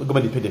Germany for them. We go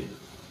and they pay them.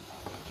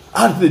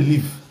 How do they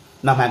live?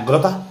 Now my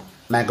daughter.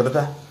 What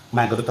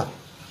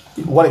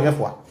are you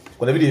for?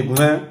 Whatever you go,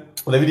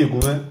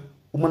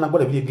 woman,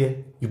 whatever you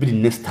get, you be the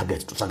next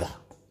target to saga.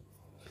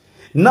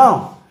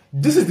 Now,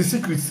 this is the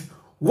secret.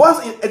 Once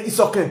it's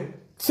okay,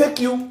 take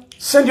you,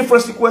 send your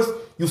first request,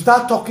 you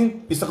start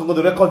talking, it's not going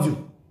to record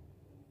you.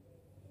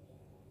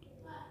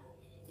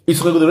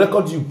 It's going to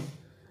record you.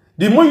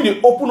 The more you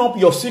open up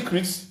your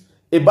secrets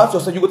about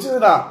yourself, you go to say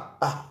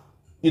that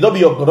you don't be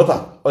your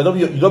daughter or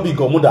you don't be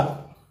your mother.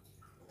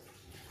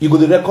 You go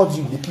to record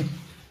you, they keep.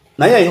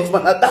 Now, yeah, your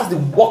husband, that's the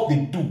work they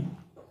do.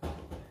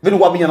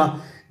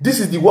 This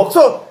is the work.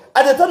 So,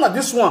 at the time of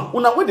this one,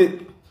 when they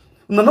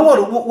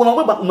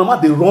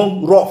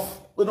run rough,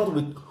 We not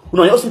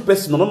you see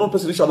person, no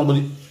person reach out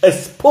nobody.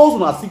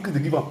 Expose on a secret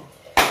they give up.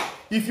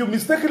 If you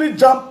mistakenly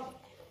jump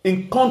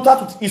in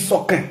contact with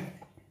Isoken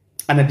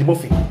and a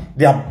demorphin,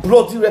 they are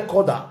bloody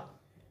recorder.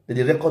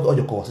 They record all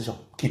your conversation.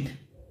 Keep.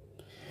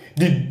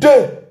 The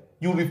day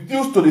you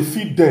refuse to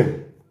defeat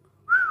them,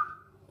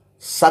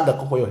 saga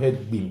come for your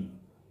head beam.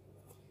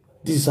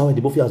 This is how the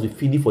demorphin has been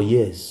feeding for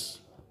years.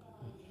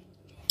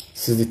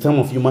 Since the time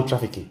of human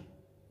trafficking.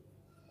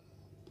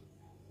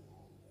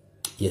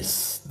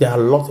 Yes, there are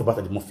lots about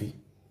the demorphin.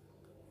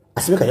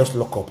 I think I just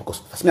lock up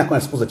because I can't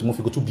expose the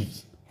demorphin go too big.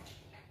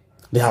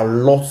 There are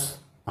lots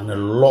and a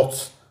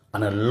lot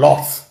and a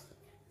lot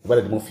about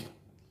the demorphin.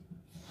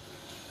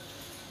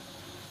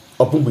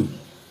 Opumbi.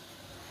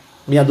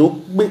 Me ado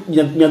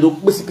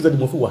basically the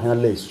demorphin were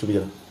handless to be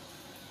there.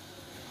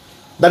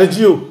 That is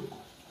you.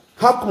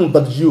 How come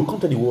that you come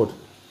to the world?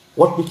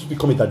 What makes you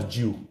become a that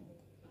Jew?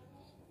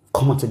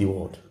 Come and tell the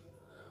world.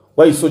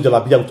 Why you so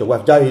jalabia with your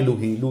wife? Jahilu,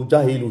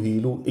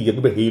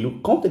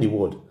 come to the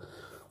world.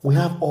 We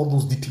have all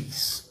those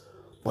details.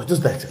 But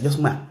just like, just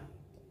man,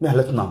 may I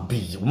let you now be.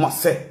 You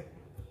must say.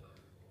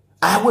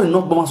 I will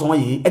not bomb someone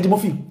here. Eddie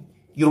Murphy,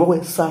 you're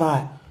always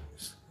Sarai.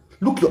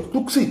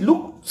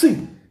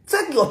 See.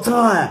 Take your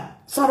time.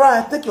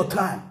 Sarai, take your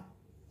time.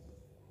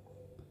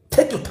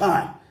 Take your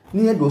time.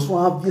 Near those who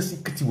have this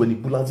secret when you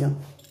pull out.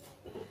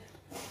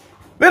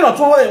 We're not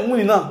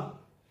trying now.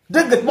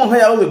 They get more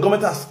higher with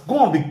governmenters.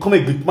 Go and become a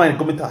good man in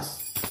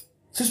governmenters.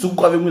 Since you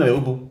go have a winner,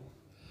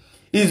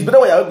 it's better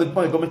when you have a good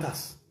man in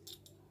governmenters.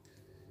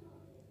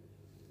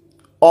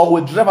 Or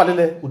we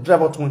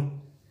drive out one.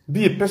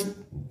 Be a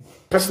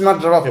personal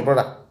driver of your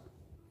brother.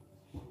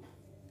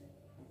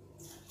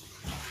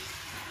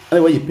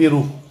 Anyway, you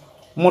payroll,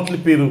 monthly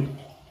payroll.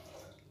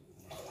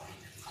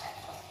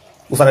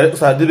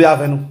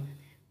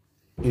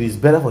 It is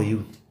better for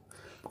you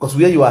because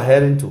where you are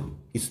heading to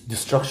is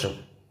destruction.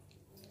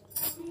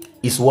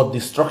 Is what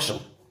destruction.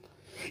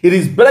 It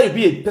is better you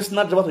be a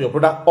personal driver to your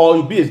brother or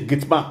you be a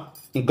gate man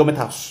in government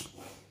house.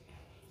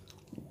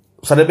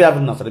 You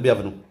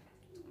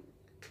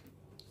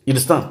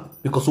understand?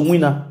 Because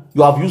winner,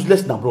 you are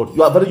useless in abroad.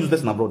 You are very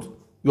useless in abroad.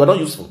 You are not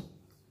useful.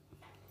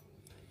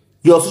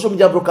 Your social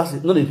media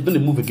broadcast, no, they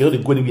don't move again, they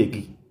go anywhere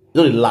again.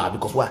 You don't lie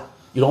because why?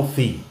 You don't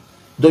feel. You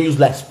don't use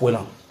like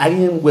spoiler. I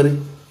ain't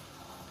wearing.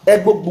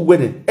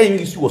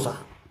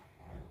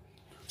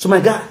 So my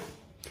guy,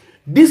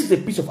 this is a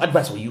piece of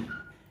advice for you.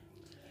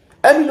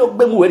 All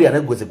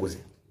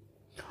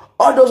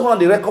those one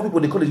they record people,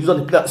 they call the user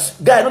the player.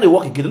 Guy, they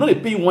work again. They know they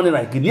pay you money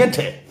right again.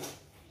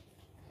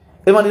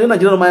 If I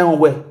don't my own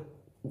way,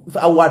 if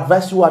I would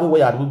advise you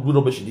way I would do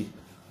rubbish.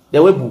 They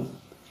will boo.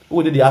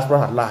 Who did the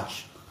diaspora at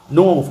large?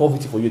 No one will fall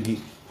victim for you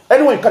again.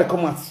 Anyone you carry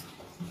comments,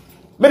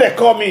 may they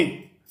call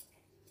me.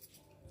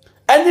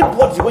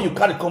 Anybody when you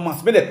carry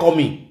comments, may they call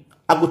me.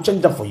 I go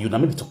change them for you. Now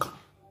maybe talk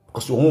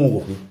because you won't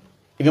work me.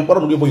 If you're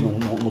part of the boy,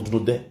 no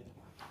there.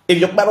 If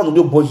you're part of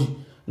the boy,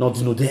 no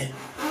there.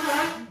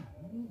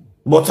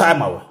 But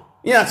time away.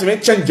 You have to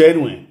make change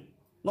anyway.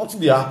 Not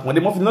there. When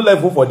the muffin no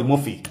level for the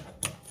muffin.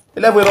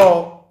 The level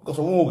all because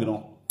we won't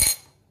know.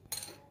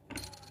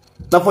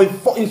 Now for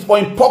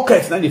in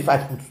pockets, now they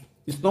fight food.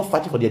 It's not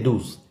fighting for their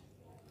dose.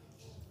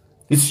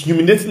 It's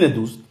humiliating the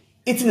dose,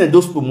 eating the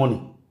dose for money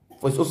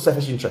for its own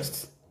selfish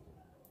interest.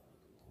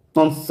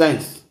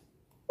 Nonsense.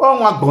 Oh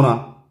my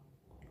God.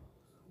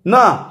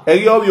 Now,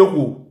 you wear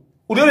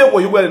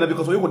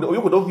because you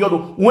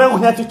don't when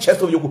we have to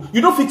chest of Yoko.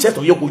 You don't feel chest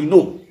of Yoko, you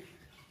know.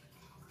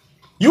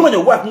 You and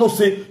your wife no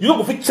say you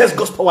don't feel chest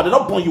God's power. They're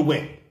not born you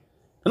wear.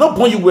 They're not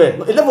born you wear.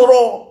 A level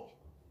raw.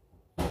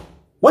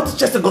 What is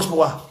chest of God's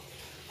power?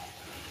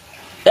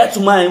 That's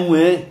my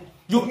way.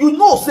 You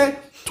know say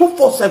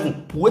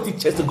 247. What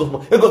is chest of God's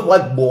power? God's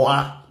power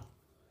boy.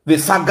 The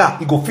saga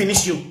he go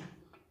finish you.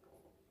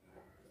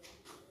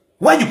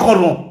 Why you call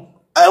wrong?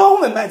 I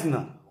want my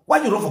now.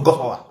 Why you run for God's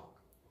power?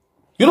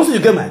 You don't say you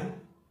get mine.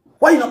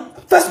 Why you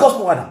not? First God's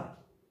power now.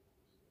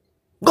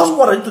 God's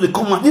power into the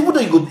command. Even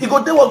though you go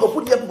there, go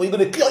put the people, you're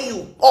going to kill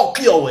you. Or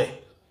kill away.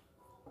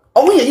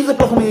 Or when you use the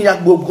platform, you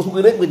go because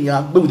we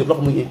with the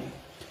platform here.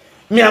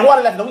 Me, I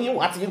want to let you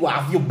what you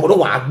have your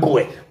borrow a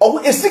boy.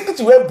 Or a secret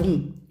to wear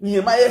boom.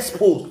 Near my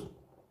exposed.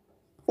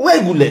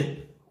 Where you let?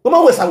 Come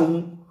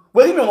on,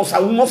 where you know,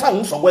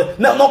 somewhere.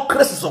 Now, no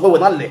crisis somewhere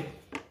when I lay.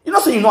 You know,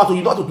 say you know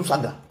how to do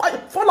saga.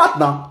 For that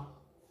now.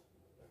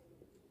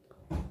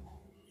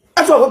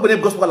 That's why I go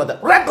believe gospel like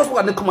that. Right gospel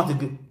and then come out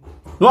again.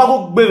 No, I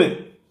go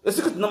believe. The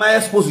secret no my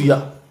expose you.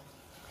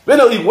 When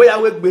you way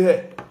I work be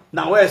here.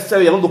 Now where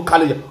say you don't go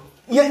carry you.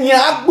 Ya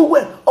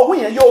agbo o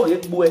we yan yo re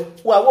gbo e.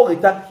 Wa wo re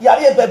ta. Ya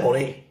re be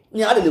bore.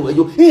 Ya le we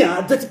yo.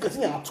 Ya dirty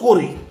person ya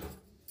tori.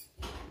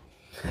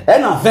 E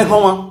na fe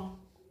kan won.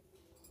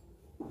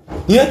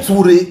 Ya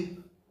ture.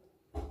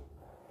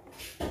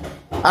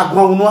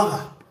 Agbon unu aka.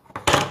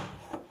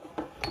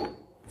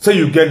 So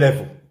you get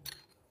level.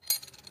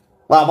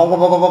 God,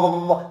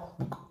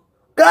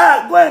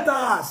 go at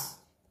us.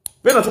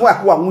 When I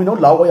talk about we know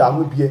law, we are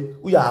with you.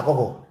 We are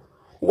go.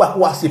 What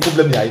was the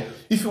problem here?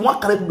 If you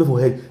want carry people for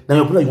head, then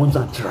your brother you want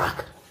to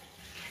track.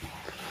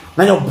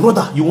 Now your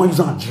brother, you want to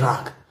use and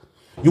drag.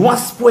 You want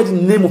to spoil the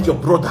name of your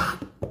brother.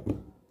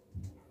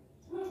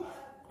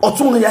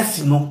 Otun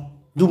yasi no.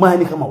 Do my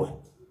any come away.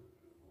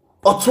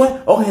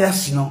 Otun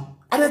yasi no.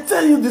 And I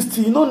tell you this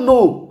thing, you don't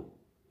know.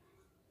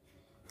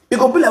 It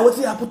could be like what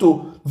happened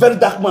to very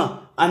dark man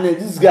and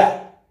this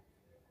guy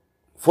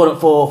for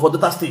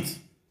Delta State.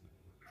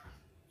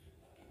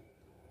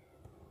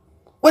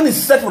 When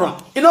he's set for him,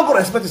 he not gonna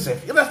respect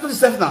himself. He respect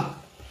himself now.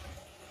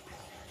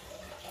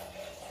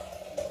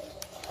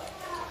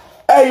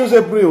 I use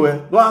a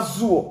prayer. No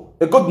azu.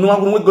 A God no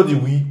one will go the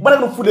way. But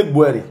I don't fully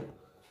boy.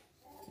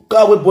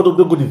 God will bother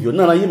the good of you.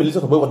 Now I hear me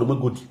listen to what the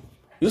good.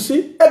 You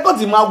see, I got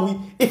him out.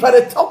 If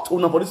I talk to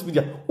him for this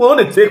video, we want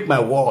to take my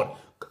word.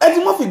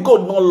 Eddie Murphy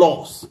God no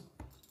loss.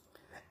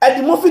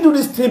 Eddie Murphy do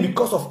this thing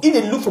because of he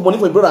didn't look for money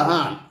for his brother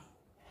hand.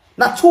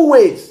 Now two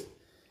ways.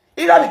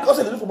 Either because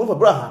he look for money for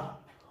brother hand,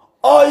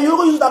 or you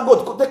go use that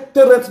God to take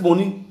rent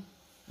money.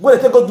 Go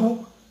take go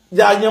do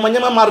their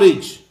nyama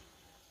marriage.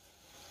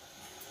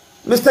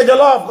 Mr.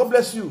 Jolov, God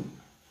bless you.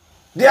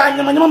 Their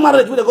nyama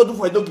marriage what they go do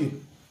for a doggy.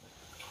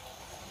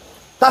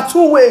 That's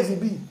two ways it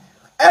be.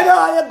 Either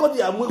I got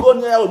the we go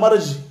near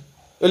marriage,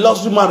 a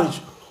luxury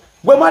marriage.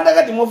 When my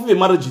dad get Murphy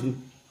marriage,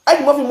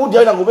 I Murphy moved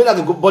there and go like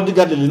a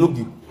bodyguard in the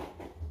Nugi.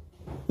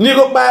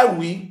 Nigga buy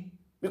we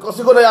because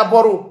you go there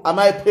borrow, I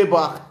might pay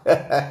back.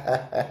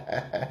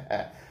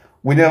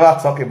 We never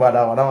talk about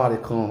that one. That one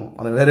they come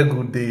on a very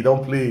good day.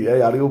 Don't play.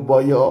 Hey, are you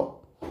boy, yo?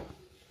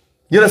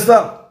 You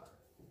understand?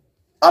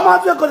 I'm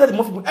not going to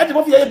Murphy. Eddie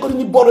Murphy, I go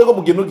to borrow go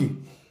Mugenugi.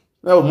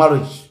 No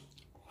marriage.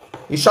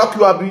 He shock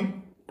you, Abi.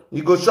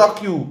 He go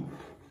shock you.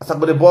 As I'm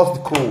going to boss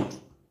the code.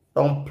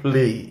 Don't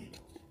play.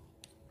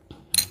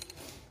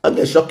 I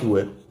get shock you,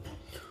 eh?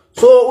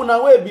 So,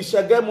 una way be she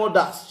get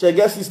mothers, she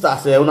get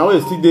sisters, eh? Una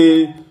way see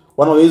the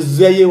one of his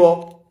zeye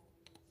wo.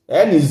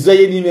 Any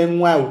zeye ni me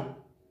nwa.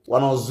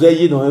 One of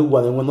zeye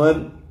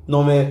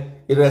no me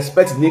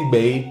respect Nick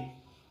Bay.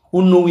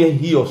 Who know where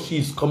he or she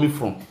is coming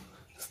from.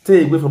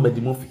 Stay away from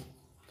Eddie Murphy.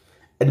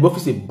 Eddie Murphy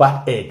is a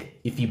bad egg.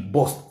 If he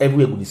bust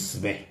everywhere with the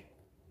smell.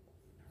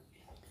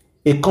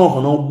 A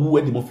con on who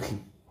Eddie Murphy.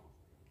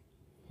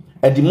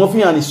 Eddie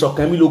Murphy and his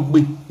shockami look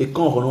big. A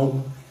con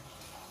on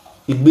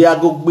igbe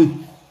ago gbe.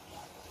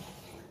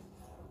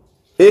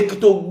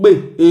 Ekito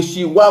gbe.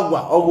 Eshi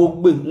wawa.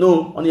 Ogo gbe.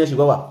 No, only eshi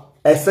wawa.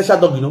 A special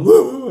dog, you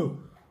know.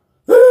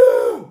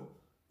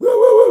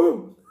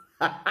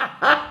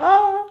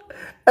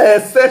 A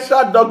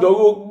special dog,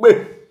 you gbe.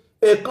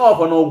 A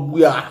con on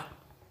wia.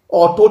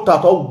 Or tota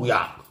to wia.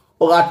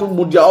 Or atu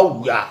mudia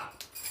o wia.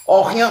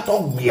 Or here to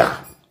wia.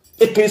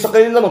 E kiri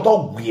sokari no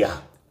to wia.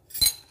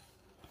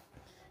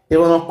 E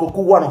wana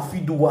koku wana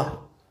fiduwa.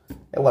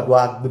 E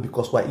wadwa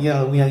because why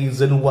here we are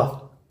using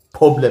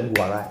problem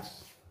will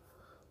arise.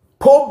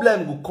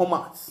 Problem will come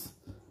out.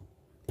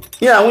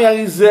 Here we are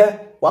using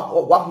what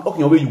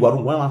okay where you are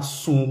one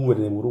soon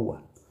when they will.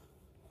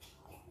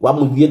 What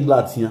we get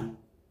that here.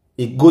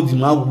 A good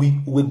man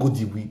we go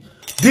the we.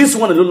 This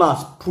one alone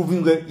has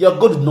proving that your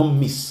God did not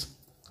miss.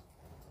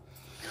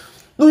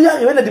 No,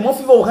 yeah, when the more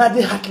people had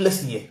they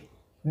heartless here.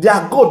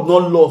 Their God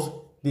not lost.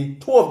 The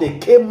two of them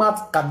came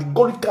out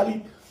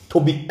categorically to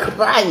be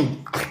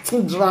crying,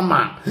 acting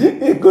drama.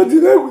 God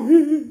did not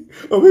win.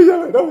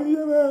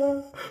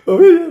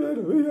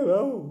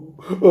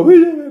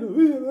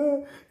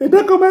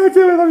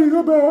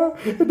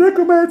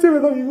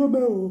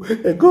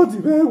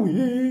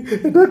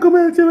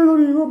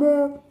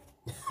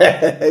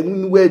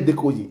 Where they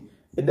go,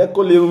 they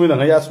call you in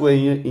and I swear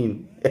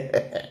in.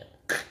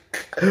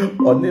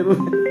 On the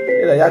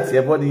that's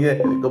everybody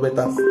here. Go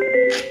better.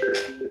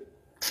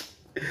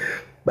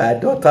 My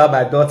daughter.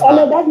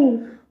 Hello,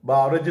 Daddy.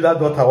 My original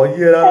daughter, what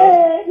year?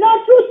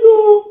 Not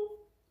true.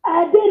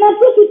 They not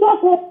true to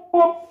talk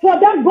for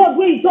that God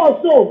way it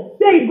also.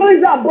 Say he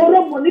goes and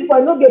borrow money for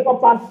no get for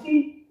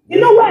party. You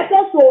know where it's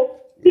also.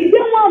 If they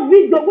want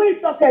video where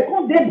it's okay,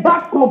 come they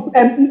back up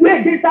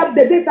where they have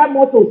the data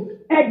motto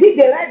and did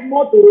the right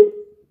motto.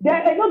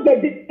 They don't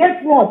get the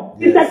next one.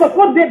 It's like a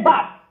come they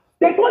back.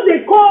 Because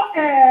they call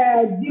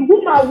the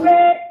woman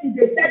where is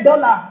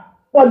 $10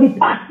 for the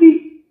party.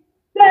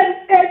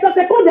 Then so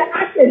they call the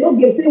ask a no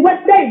get say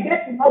what they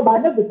get to know by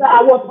no say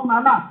I was from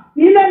Anna.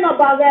 You know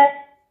about that.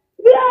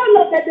 We all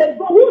look at them,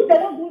 but who they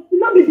don't go to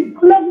not be the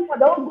club woman,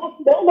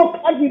 they don't go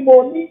carry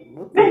money.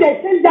 Then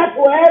they send that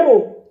to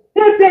Aero.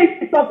 They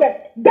say it's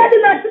okay. That is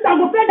not I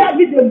go pay that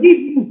video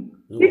give you.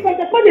 Because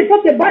the when they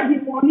talk about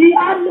the money,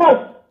 how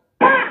much?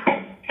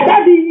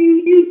 That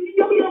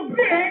your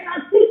brain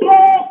and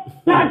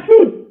the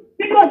truth.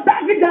 Because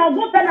that video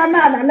go tell a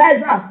man analyze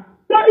that.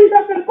 So it's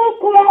a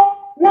call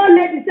one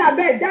lady say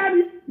abeg that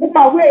move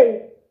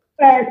away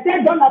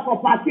 $10 for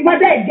party whether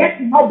they get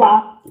the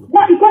number.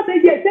 What because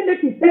they say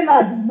make you send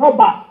her the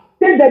number.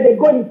 Say that they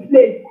go in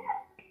place.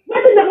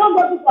 What is the one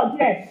go to for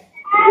there?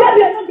 Where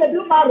they not get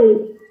do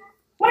marriage?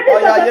 What is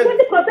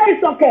the concern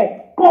is okay?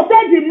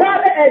 Concern the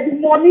marriage the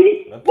money.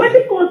 What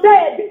is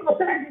concern the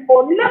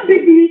money? Not be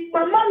the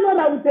mama know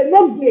that we say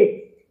no gay.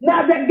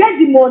 Now they get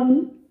the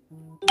money.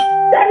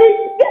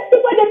 Get to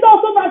where they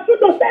talk so that shoot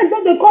the sense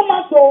that they come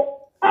out so.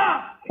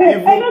 I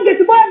don't get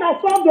to buy my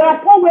song there. I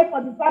can't wait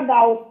for the sound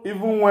out.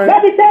 Even when.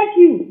 Baby, thank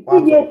you.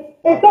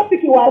 It's not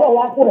picking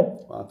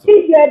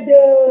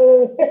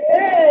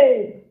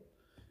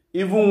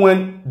even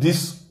when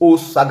this whole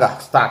saga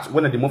starts,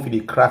 when the movie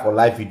they cry for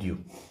live video,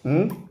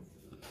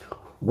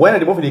 when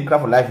the movie they cry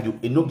for live video,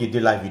 it no get the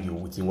live video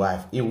with his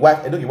wife. His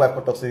wife, I know his wife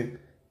talk say,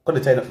 call the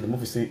the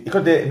movie say,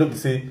 because they don't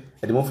say,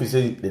 the movie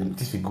say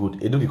this is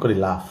good. It don't call the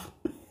laugh.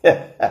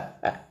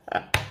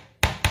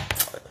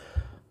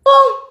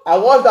 Oh, I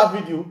watched that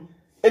video.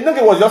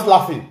 Enogi was just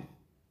laughing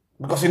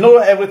because he know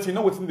everything, you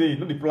know what's in the, you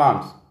know the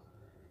plans.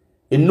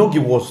 Enogi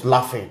was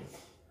laughing.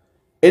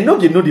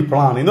 Enogi know the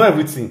plan, he know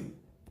everything.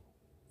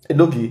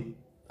 Enogi,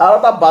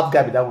 another bad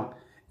guy with that one.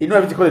 He know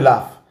everything, call the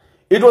laugh.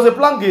 It was a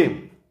plan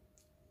game.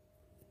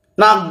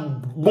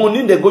 Now,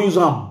 money they go use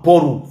and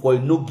borrow for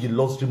Enogi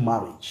luxury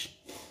marriage.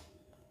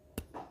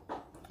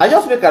 I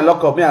just make a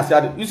lock up, me and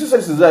say, you see,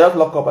 since I just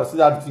lock up, I see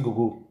how the thing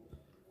go.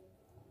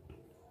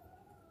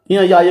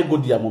 Here, you go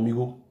there, mommy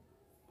go.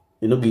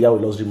 You know, give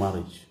with luxury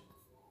marriage.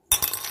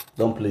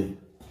 Don't play.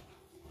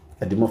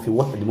 Eddie Murphy,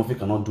 what Eddie Murphy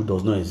cannot do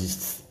does not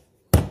exist.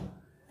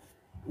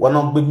 One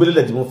of big Billy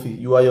Eddie Murphy,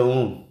 you are your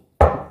own.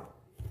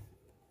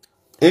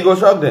 He go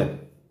shock them.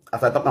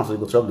 As I talk now, so he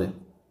go shock them.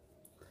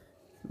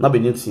 Not be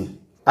anything.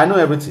 I know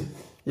everything.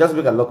 Just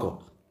make a lock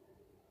up.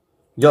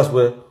 Just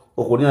where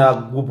Okoni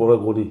have go borrow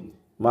Okoni.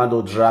 Man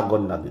don't drag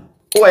on that.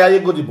 Oh, I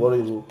go the borrow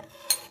you.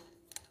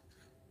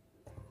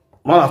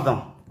 Man,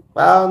 understand?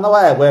 Well, now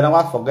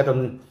I forget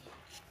on it.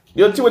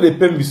 You see what they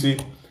pay me, see?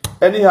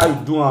 Anyhow you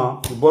do,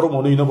 you borrow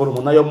money, you don't borrow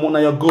money. Now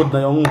you're good, now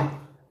you're own.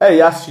 Hey,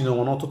 yes, you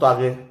know, not to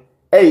target.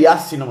 Hey,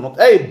 yes, you know, not.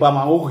 Hey,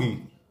 Bama, okay.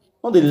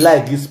 Not they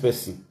like this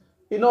person.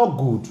 You not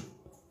good.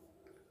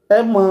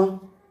 Hey, man.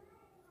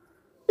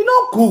 You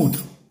not good.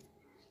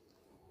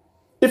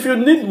 If you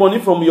need money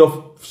from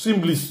your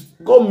siblings,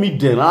 go meet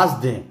them,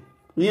 ask them.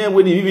 Yeah,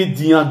 when you even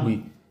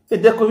diangbi. Hey,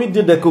 Deco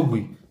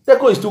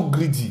is too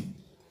greedy.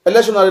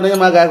 Election are the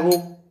my guy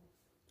go.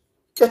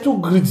 They're too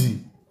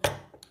greedy.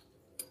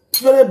 It's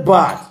very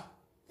bad.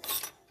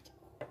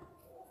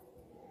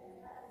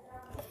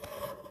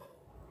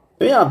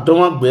 Yeah, don't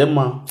want to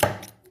man.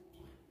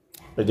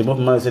 The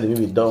Murphy man said,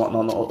 "We don't.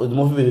 No. The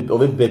Murphy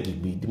will beg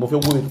it. The Murphy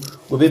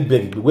will beg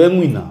it. When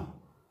we now,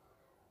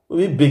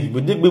 we beg.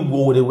 We did big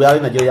war. We are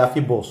in Nigeria. Fi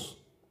boss.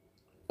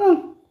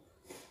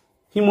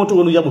 He want to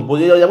go to Yamu. Boss.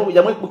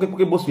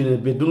 Yamu boss.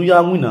 We do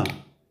Yamu now.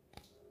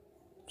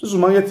 So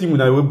man get team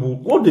na we bu.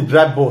 What the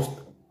drive boss?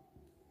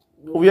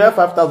 We have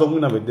 5,000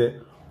 winner with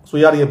there. So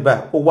you are here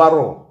back. Oh,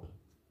 waro.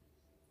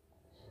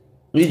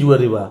 You are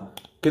here.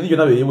 Can you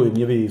not be able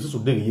to be so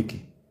big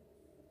yiki?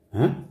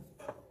 Huh?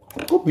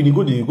 Go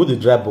the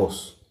drive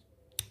boss.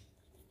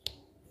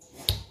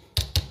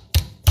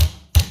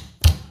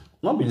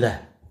 Not be lie.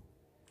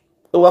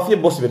 Oh, I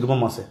feel boss with the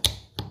mama say.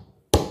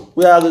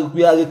 We are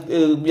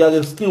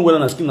the skin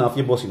well and skin na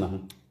feel boss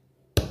in.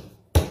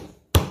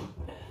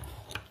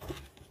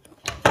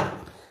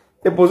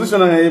 A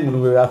position on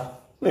him we have.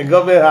 The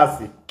government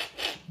has it.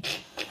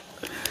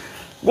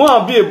 Go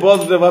and be a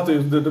boss driver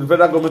to the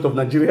federal government of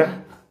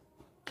Nigeria.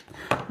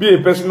 Be a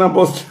personal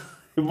boss.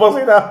 Boss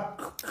in that.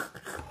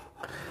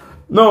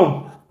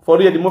 No, for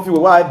the Murphy,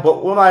 why?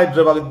 But when I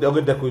drive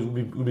the deco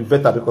will be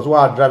better because when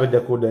I drive a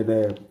deco than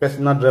a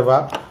personal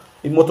driver,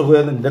 in motor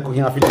vehicle and deco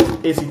can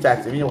fit AC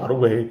tax. Even you are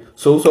away.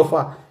 So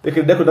far, they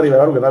can deco that you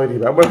are away.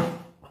 But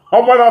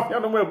how much of you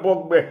know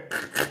bug back?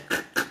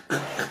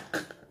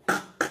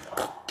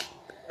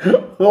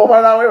 No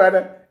matter where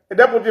the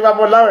deputy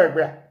about law.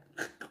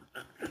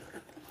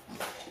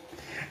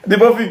 The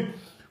Murphy,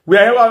 we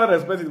are here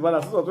respected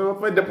man. So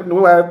my deputy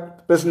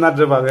personal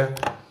driver.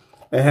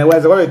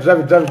 Where's the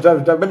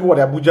drive? Maybe what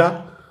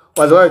Abuja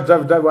was the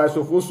drive. Why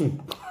so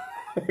soon?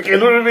 Can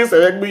you really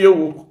select me?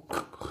 You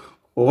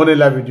want a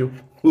live video?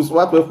 Who's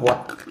what with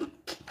what?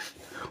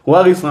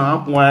 What is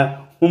now?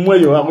 Whom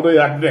you are going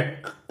to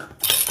there?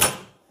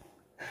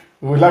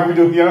 We live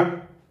video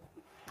here.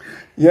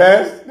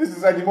 Yes, this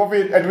is Eddie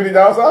Murphy, Edwin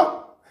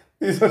Dawson,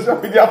 the social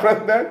media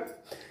president,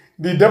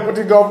 the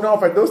deputy governor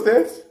of Edo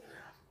State.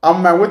 I'm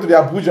on my way to the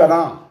Abuja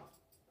now.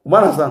 You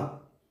understand?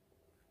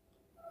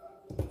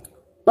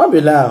 Don't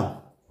be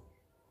loud.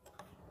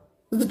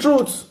 It's the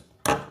truth.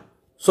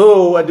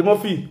 So, Eddie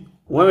Murphy,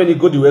 when you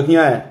go to work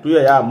here, 2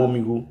 years, mommy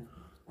go.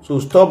 So,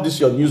 stop this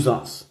your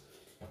nuisance.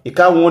 You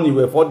can't warn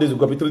you 4 days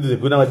ago, 3 days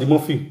ago, now Eddie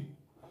Murphy.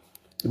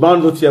 The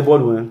man don't hear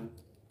about when.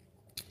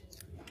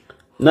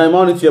 Now, I'm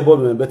not here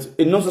about but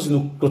it not such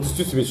to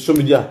constitute with social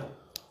media.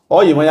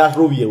 Or you might ask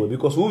Robbie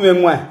because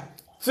women, why?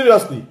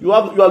 Seriously, you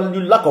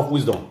lack of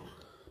wisdom.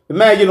 The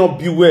man, you know,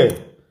 beware.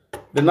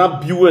 They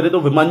not beware. They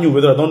don't be man you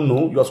whether I don't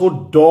know. You are so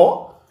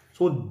dull,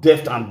 so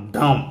deaf and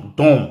dumb.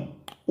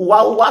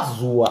 What's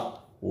Zua?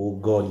 Oh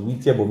God, we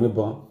tell about me,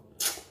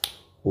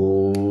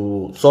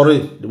 oh, sorry.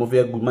 The Murphy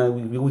a good man.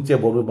 We tell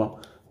about me,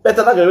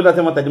 better not get rid of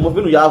that. The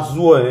Murphy no ya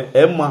Zua,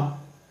 Emma.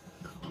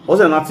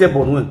 What's an answer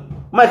about me?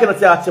 My cannot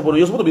say Achebo.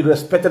 You're supposed to be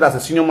respected as a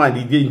senior man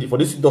for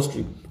this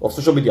industry of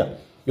social media.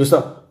 You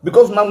understand?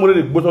 Because now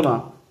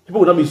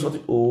people will not be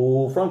sorting.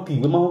 Oh,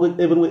 Frankie,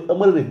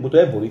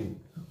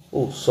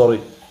 oh, sorry.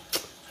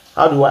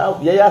 How do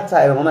I? Yeah,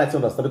 tired on night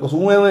understand because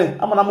when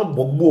I'm a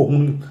bogbo,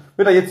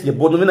 when I get your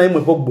bottom, when I'm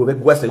a bogbo,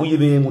 West, we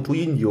name to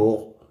in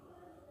your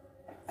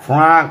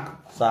Frank,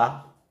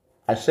 sir.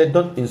 I said,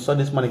 don't insult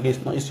this man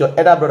against no. It's your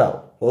elder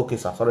brother. Okay,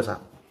 sir. Sorry, sir.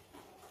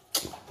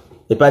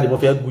 The party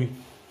of your gui.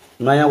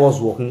 Maya was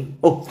walking.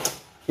 Oh,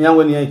 young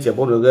when you ain't your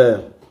bottle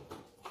girl.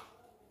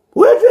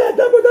 Where's the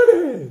elder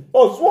brother?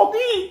 Oh,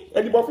 walking.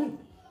 Anybody?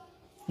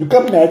 You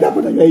come in there,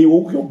 but you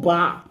walk your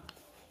bar.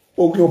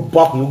 Walk your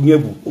back, you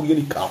give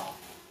you cow.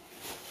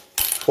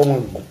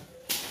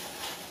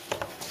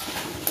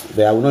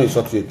 There, I will not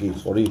insult you again.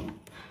 Sorry.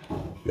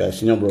 You are a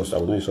senior bros. I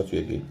will not insult you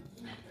again.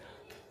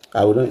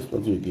 I will not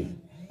insult you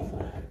again.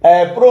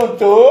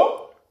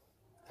 Pronto.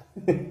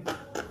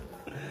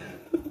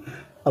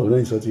 I will not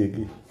insult you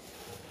again.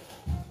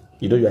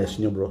 You know you are a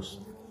senior bros.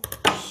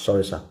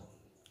 Sorry, sir.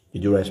 You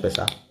do respect,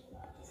 sir.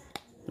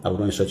 I will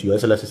not insult you. Your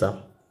Excellency, sir.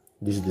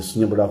 This is the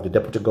senior brother of the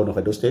Deputy Governor of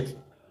Edo State.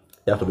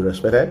 You have to be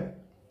respected.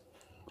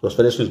 Because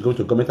very soon is going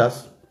to comment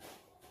us.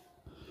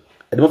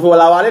 And the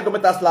moment we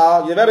comment us,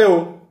 you very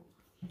well.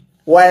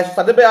 Why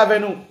Saturday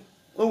Avenue?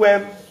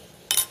 When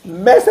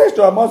message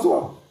to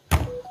Amazon.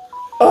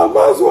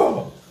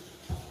 Amazon.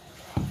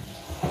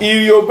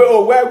 If you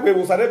go where we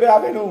will Saturday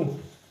Avenue.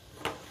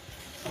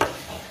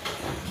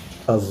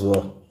 As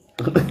well.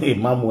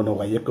 Imam wona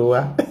wa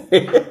yekowa.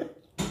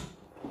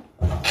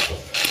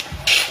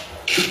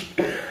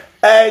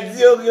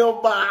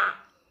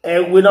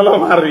 We no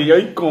marry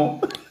you.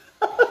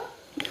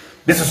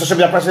 This is social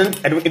media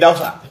president Edwin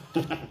Idausa.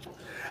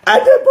 I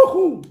did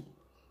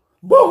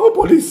Bohu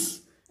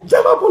police.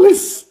 Jama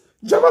police.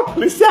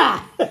 Yeah.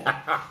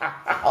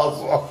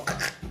 Also.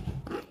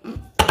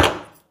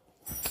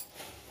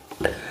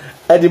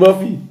 Eddie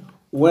Buffy.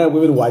 When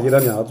women were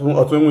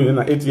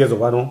now, 8 years of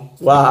one,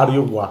 why are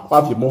you?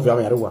 What you move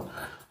your area?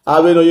 I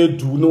will know you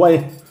do no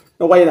way.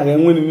 No way I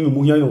can win in the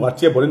movie and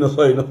whatever in the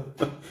soil.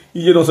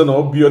 You don't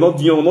know, be not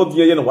dear, not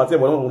dear,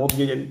 whatever, not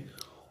dear.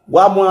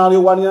 One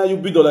more, 1 year you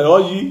be like, oh,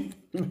 ye,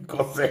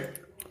 because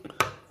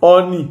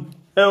only,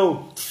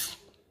 oh,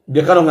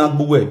 they can't have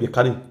boo, they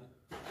can't.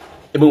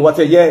 Even what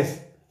a yes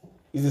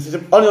is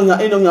only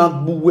on your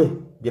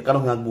boo, they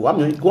can't have boo. I'm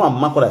going to go and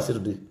mark what I said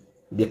today.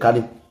 They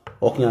can't,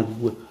 walking and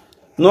boo.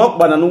 No,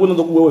 but I know no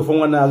go from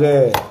one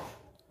again.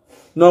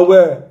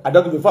 Nowhere, I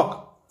don't give a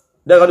fuck.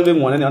 They're not even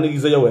one and I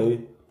say away.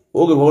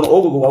 Go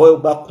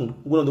back,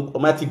 one of the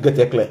automatic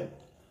get clear.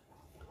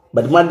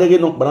 But man, they get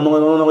no, but I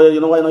know you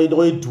know why you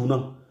don't do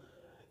now.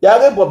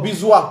 Yeah, but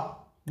Bizwa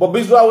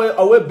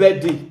away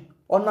birthday.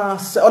 On our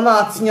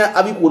senior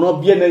Abi will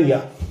not be an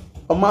area.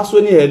 A mass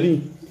when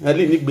Heli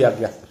Nick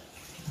Biaga.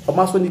 A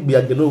mass when Nick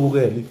Biaga no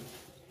really.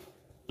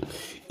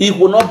 It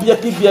will not be a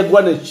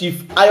Kibiaguan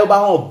chief,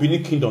 Ioba or Bini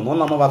Kingdom, on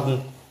Namavan,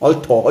 or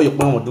Tor, or your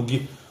mama to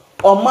give.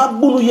 Or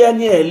Magbunu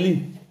Yanni Eli.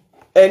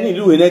 Any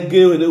Lou in a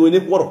gale in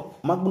a quarter.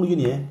 Magbunu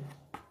Yanni.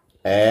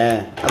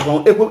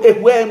 If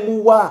we're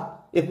Mua,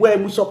 if we're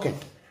Musoken.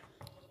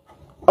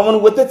 I want to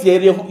wait at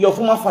your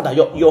former father,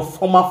 your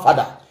former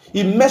father.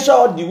 He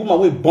measured the woman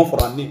with born for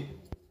a name.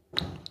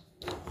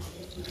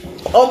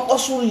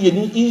 Also, you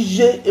need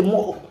easy a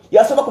more.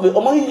 Yes, I'm not going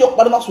to your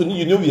partners when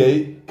you know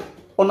ye.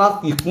 On a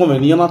quick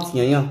moment, you're not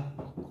here.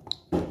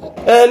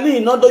 Early,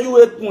 not do you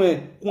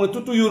went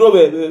to Europe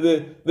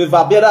with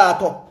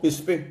Vabiadato, his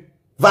Spain.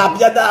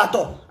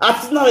 Vabiadato.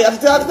 At now, I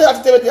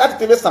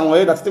tell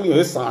somewhere that's still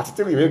your son,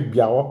 still your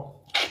biao.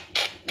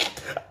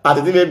 I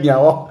didn't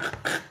biao.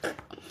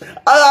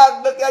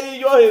 Ah, look at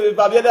you,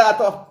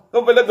 Vabiadato.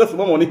 Don't let us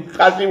money.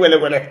 Catch me well.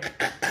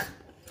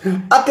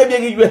 I can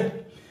give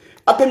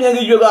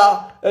you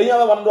a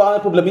young one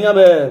problem.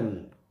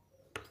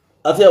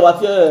 I tell you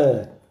what,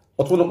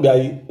 what will not be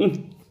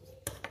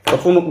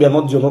what will not be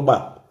not your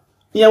back.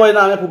 Here, when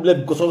I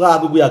problem because of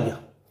our good.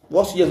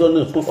 What's years on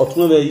the or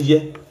 2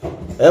 years?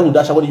 And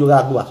that's what you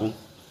got to do.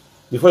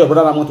 Before your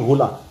brother want to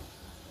hold on.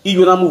 If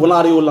you not move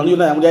on, you know,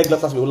 I'm going to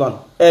glasses with Holland.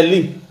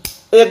 Ellie,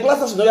 a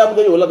glasses no yam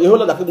go the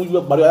whole that can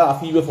move but I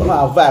feel for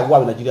now vibe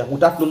one Nigeria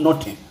without no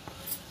nothing.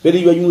 Very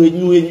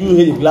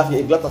you glass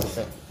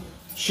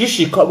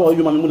she cover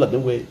you mamma the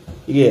way.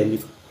 Yeah.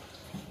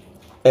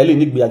 Ellie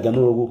Nick be a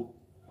gano.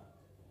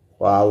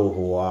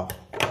 Wow.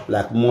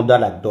 Like mother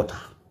like daughter.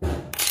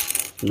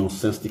 No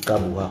sense the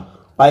cabua.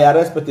 I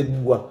respected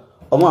Bua.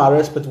 I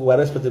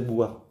respected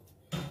Bua.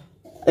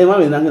 And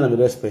my man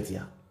respect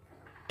here.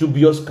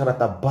 Dubious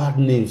character, bad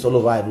names all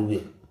over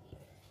everywhere.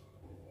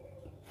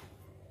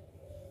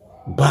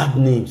 Bad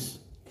names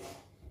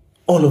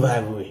all over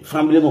everywhere.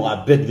 Family no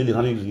I beg really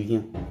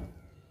honey.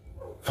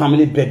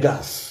 Family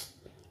beggars.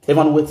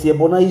 Everyone wait here,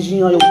 bona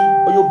ijinya yo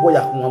boy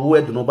akuma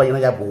we do no buy na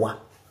ya boa.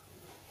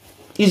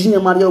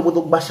 Ijinya Maria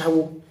obodo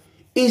gbashawo.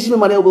 Ijinya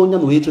Maria obodo nya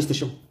no radio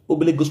station.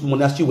 Obele gospel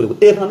money as you will.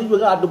 E kan you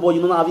ga do boy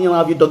you no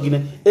have dog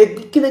in. E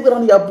kine gbe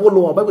na ya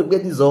bolo ba gbe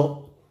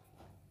dizo.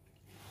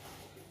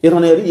 E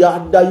ran eri ya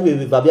da you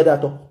e va bia da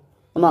to.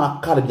 Ona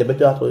kale bi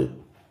beto ato.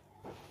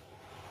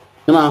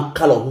 Na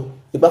kalo.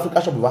 Iba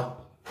Africa shop ba.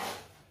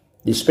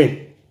 The Spain.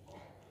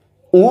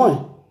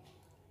 Wọ́n.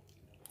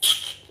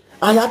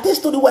 Aya test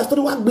story wa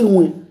gbe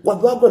won. Wa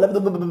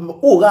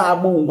o ra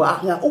mo wa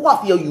yan. O wa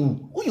fi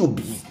you. Who you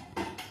be?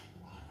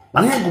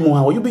 Na yan gumo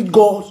ha, you be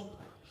God.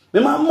 Me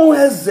ma mo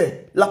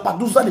eze. La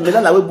padusa ni me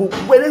la webu.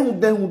 Were hu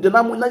den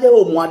na mo na ye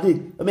o mo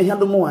ade. Me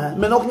hiando mo ha.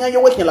 Me no knya ye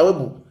wekin la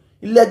webu.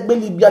 Ile gbe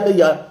li bia le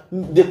ya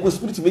the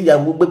spirit me ya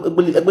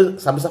gbe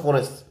Sambisa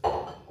forest.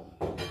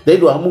 They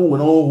do amu we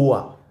no ho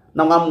a.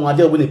 Na ngamu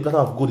ade we ni platter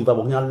of gold ba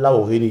bo nya la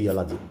o he ni ya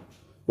la de.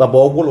 Ba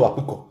bo ogolo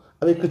apiko.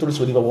 Avec que tout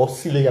le monde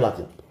sile ya la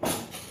te.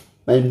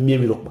 Na mi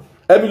lokpa.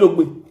 Emi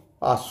logbe.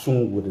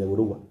 Asun wo de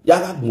wo. Ya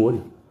ga gbo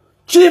ni.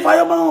 Chief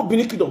ayoma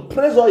biniki don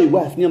praise all your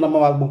wife ni na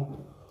mama gbo.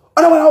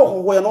 Ana wa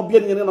ho ya no bia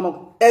ni na mama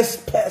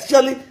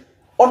especially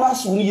ona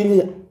su ni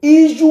ye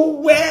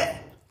issue where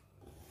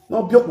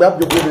no biok ni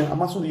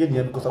amasu ni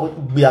ye because I want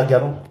to be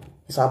agaro.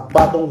 It's a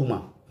bad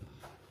woman.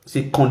 It's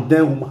a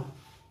condemned woman.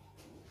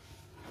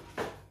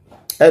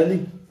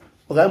 Eli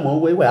oga mo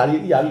we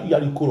ya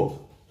kuro.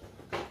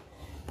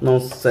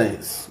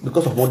 Nonsense.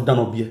 Because of modern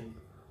obie.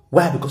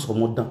 Why? Because of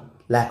modern.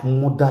 Like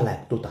mother,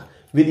 like daughter.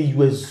 Really you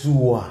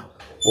zua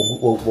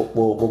or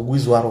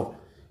guizwaro.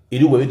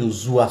 It we do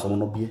zua some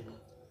obie.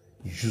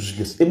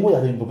 Useless. Emo ya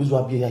be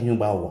zua bie ya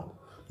nyumba wa.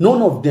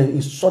 None of them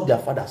insult their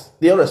fathers.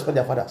 They all respect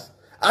their fathers.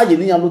 Aye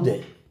ni alo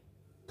there.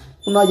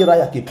 Una yira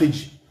ya ke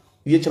page.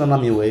 You chana na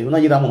me we. Una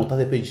yira mo ta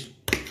page.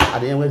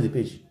 At the end where's the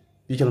page?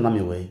 You chana na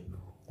me we.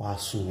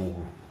 Wasu.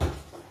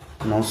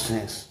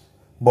 Nonsense.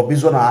 But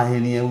bizona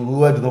aheni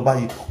we do no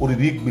buy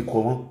oriri gbe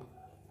ko.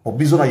 But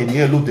bizona ye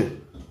ni load.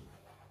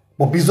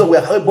 But bizona we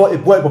have boy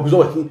but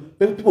bizona working.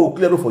 People will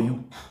clear for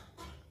you.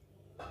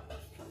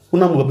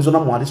 Una mo bizona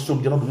mo ade so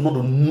no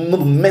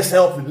do mess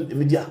up in the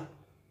media.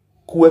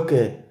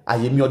 Kuweke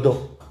ayemi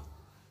odo.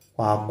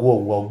 Wa go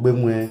wa gbe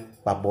mu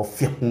ba bo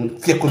fie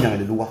ko mi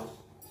le luwa.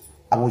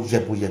 Awon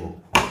jebo.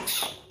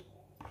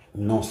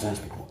 Nonsense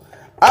people.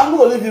 I'm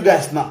going to leave you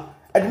guys now.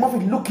 And the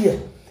Murphy look here.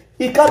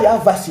 He carry a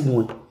vaccine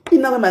one. He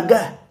never my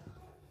guy.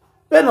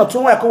 We're not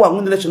trying to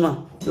win the election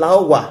now.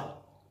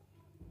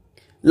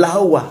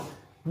 Laowa.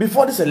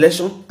 Before this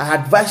election, I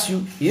advise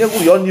you. You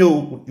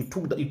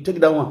take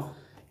that one.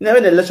 Never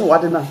in the election,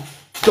 what now?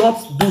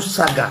 Don't do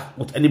saga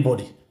with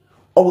anybody.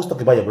 Always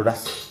talk about your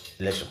brother's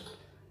election.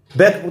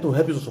 Beg people to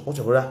help you to support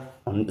your brother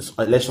on this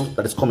election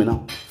that is coming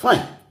now.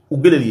 Fine.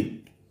 Ugeleli.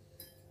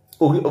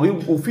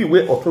 Or feel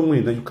way or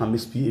win that you can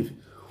misbehave.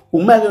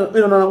 We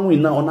don't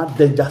win now on that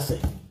danger.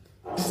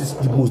 This is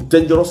the most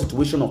dangerous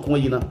situation of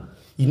when you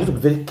need to be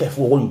very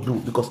careful what you do,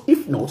 because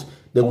if not,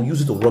 they will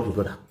use it to rob your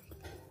brother.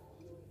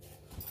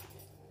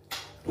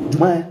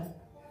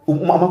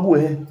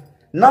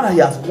 Now that he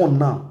has won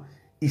now,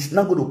 he's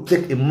not going to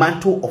take a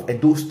mantle of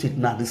Edo State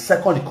now, the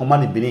second in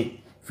command in Benin.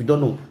 If you don't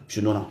know, you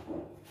should know now.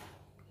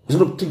 He's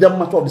going to take that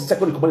mantle of the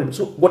second in command in Benin.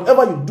 So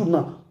whatever you do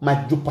now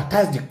might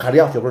jeopardize the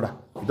career of your brother.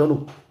 If you don't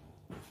know.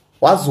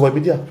 What's the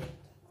media?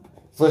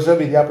 Social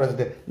media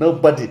president.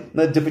 Nobody.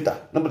 No Jupiter.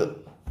 Nobody.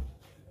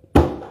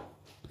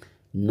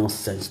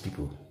 Nonsense,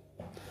 people.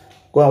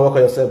 Go and work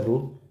on yourself,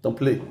 bro. Don't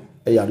play.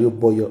 Hey, are you a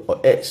boy or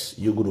else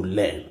you're going to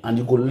learn. And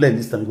you go learn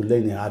this time, you go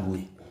learn the hard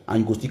way. And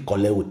you go still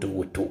collect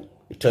with two.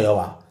 You tell you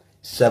what.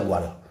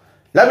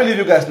 Let me leave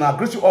you guys now.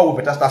 Greet you all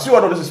with better start. See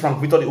what this is Frank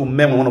Victor, the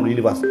man, one of the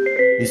universe.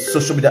 This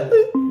social media.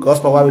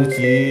 Gospel, why will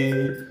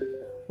you?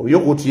 You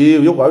go to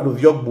you go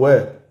to your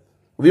boy.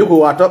 You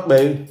go talk,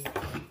 man.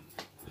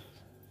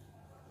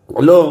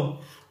 Hello.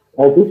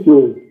 I think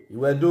so. You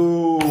will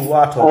do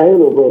what? I hear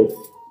the voice.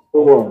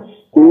 So much.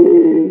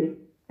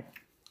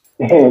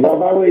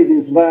 Baba, wait,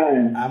 this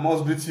man. I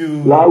must greet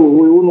you. Now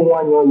we won't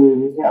want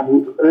you.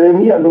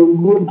 Me, I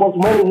don't go because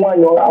money want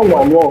you. I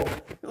want you.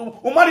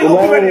 Umani no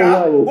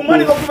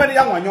kumeni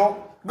ya wanyo.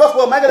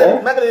 Gospel,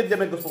 magale je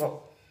gospel.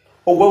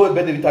 O wewe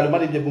bede vitali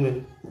mali je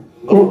gume.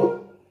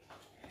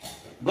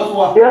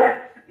 Gospel. Yeah.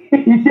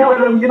 You see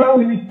what I'm getting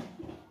with?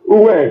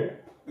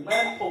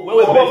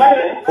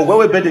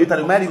 Wewe bede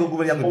vitali mali go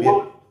gume ya gume.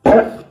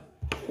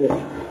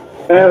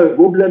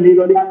 Go blame me.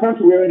 I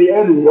can't wear the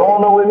end. You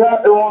know when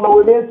that. You know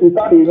when this is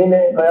starting.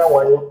 I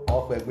want you.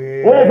 Okay.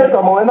 When that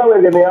come when I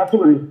wear the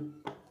actually.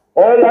 I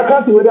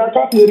can't wear that.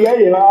 Can't wear the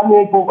end. I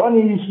mean, for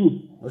any issue.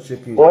 No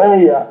shaking. Oh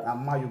yeah.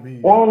 Amma you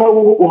be. Oh no,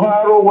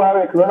 uharo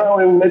ware. Kuna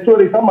we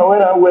metori kama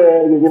when I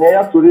wear the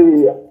actually.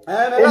 Me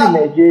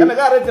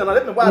ga rete na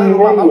let me go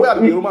Roma. Ma we are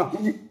be Roma.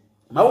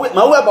 Ma we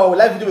about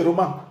live video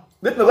Roma.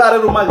 Let me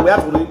go Roma we are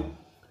to.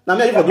 Na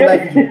me you for do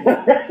live video.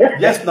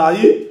 Yes na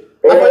you.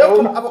 I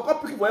forgot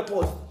picking for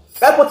airport.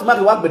 Airport mark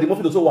work, but the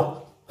muffin so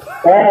what?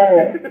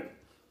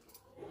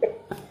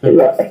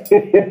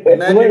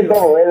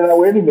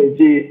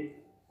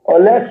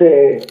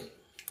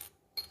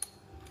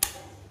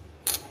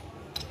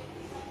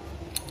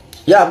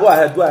 Yeah, go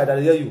ahead.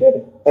 I hear you.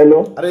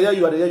 Hello? I hear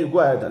you. Go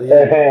ahead. I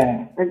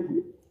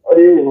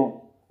hear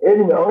you.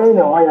 Anyway, I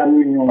know I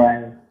am in your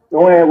mind.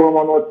 No one ever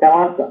want to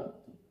answer.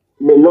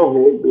 Me love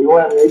it. You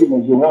want to make it.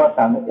 You want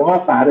to. You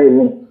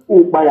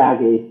want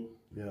to.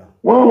 Yeah.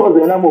 One was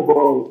the number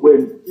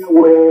when you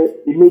were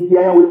the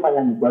media will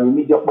find by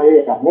media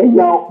player, and then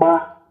out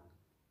by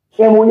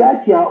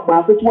Emuyatia,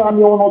 but it's one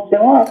you want to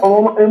tell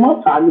a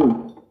month.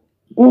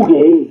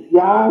 Uge,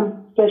 ya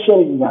special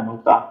in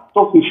Yanota,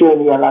 official in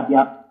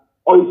Yaladia,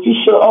 or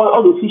official,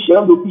 or the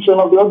official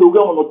of the other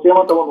government,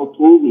 or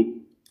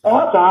two.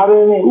 What are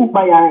they?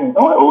 Ubayan,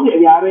 or Uge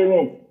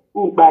Yarene,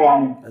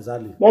 Ubayan.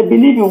 Exactly. I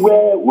believe you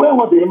where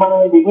was the man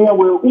in the year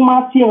where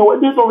Umati and what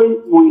this always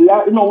will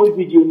know what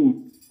did you need.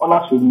 On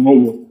a swim,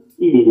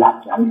 he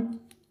laughed.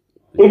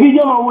 If you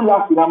don't know who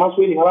laughed, I'm not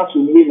swimming, I'm not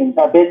swimming.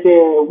 I bet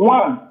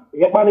one,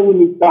 everybody will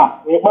need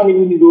that, everybody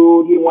will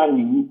do the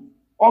one.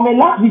 On the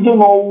last video,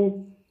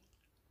 no,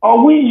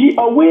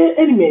 away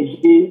enemies,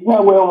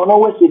 now we're on our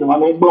way to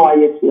my boy,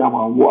 yet,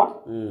 our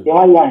war. You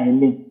are young,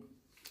 me.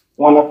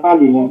 One of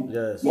family,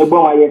 yes, my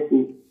boy, yet.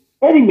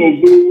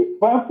 Enemies,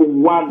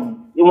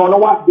 one, you want to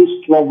watch this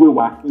struggle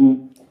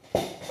working.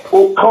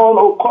 O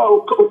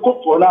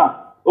call, now.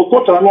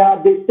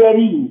 Okotonia de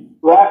Terry,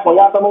 right for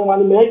Yatamo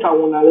America,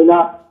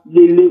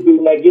 they live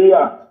in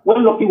Nigeria.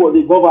 When Lucky was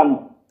the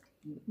governor,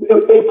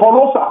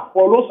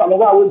 Polosa,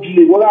 never would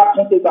you will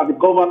contact the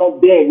governor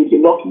there with the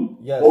Lucky.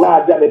 Yes,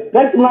 the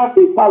president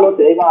is pilot.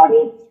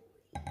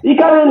 He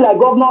can't like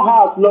governor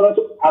house, Lord.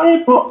 I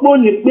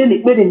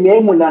mean, many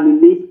name when I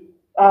leave.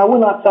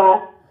 When I say,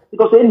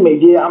 because in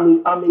Nigeria,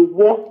 I'm a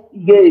war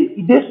gay.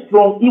 He is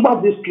strong, he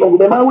was this strong.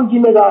 The man will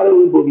give me that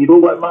will be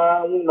over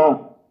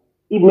man.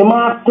 If the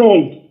man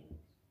think,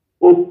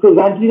 oh, because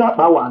I did not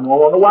know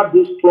what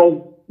this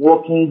strong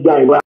working guy.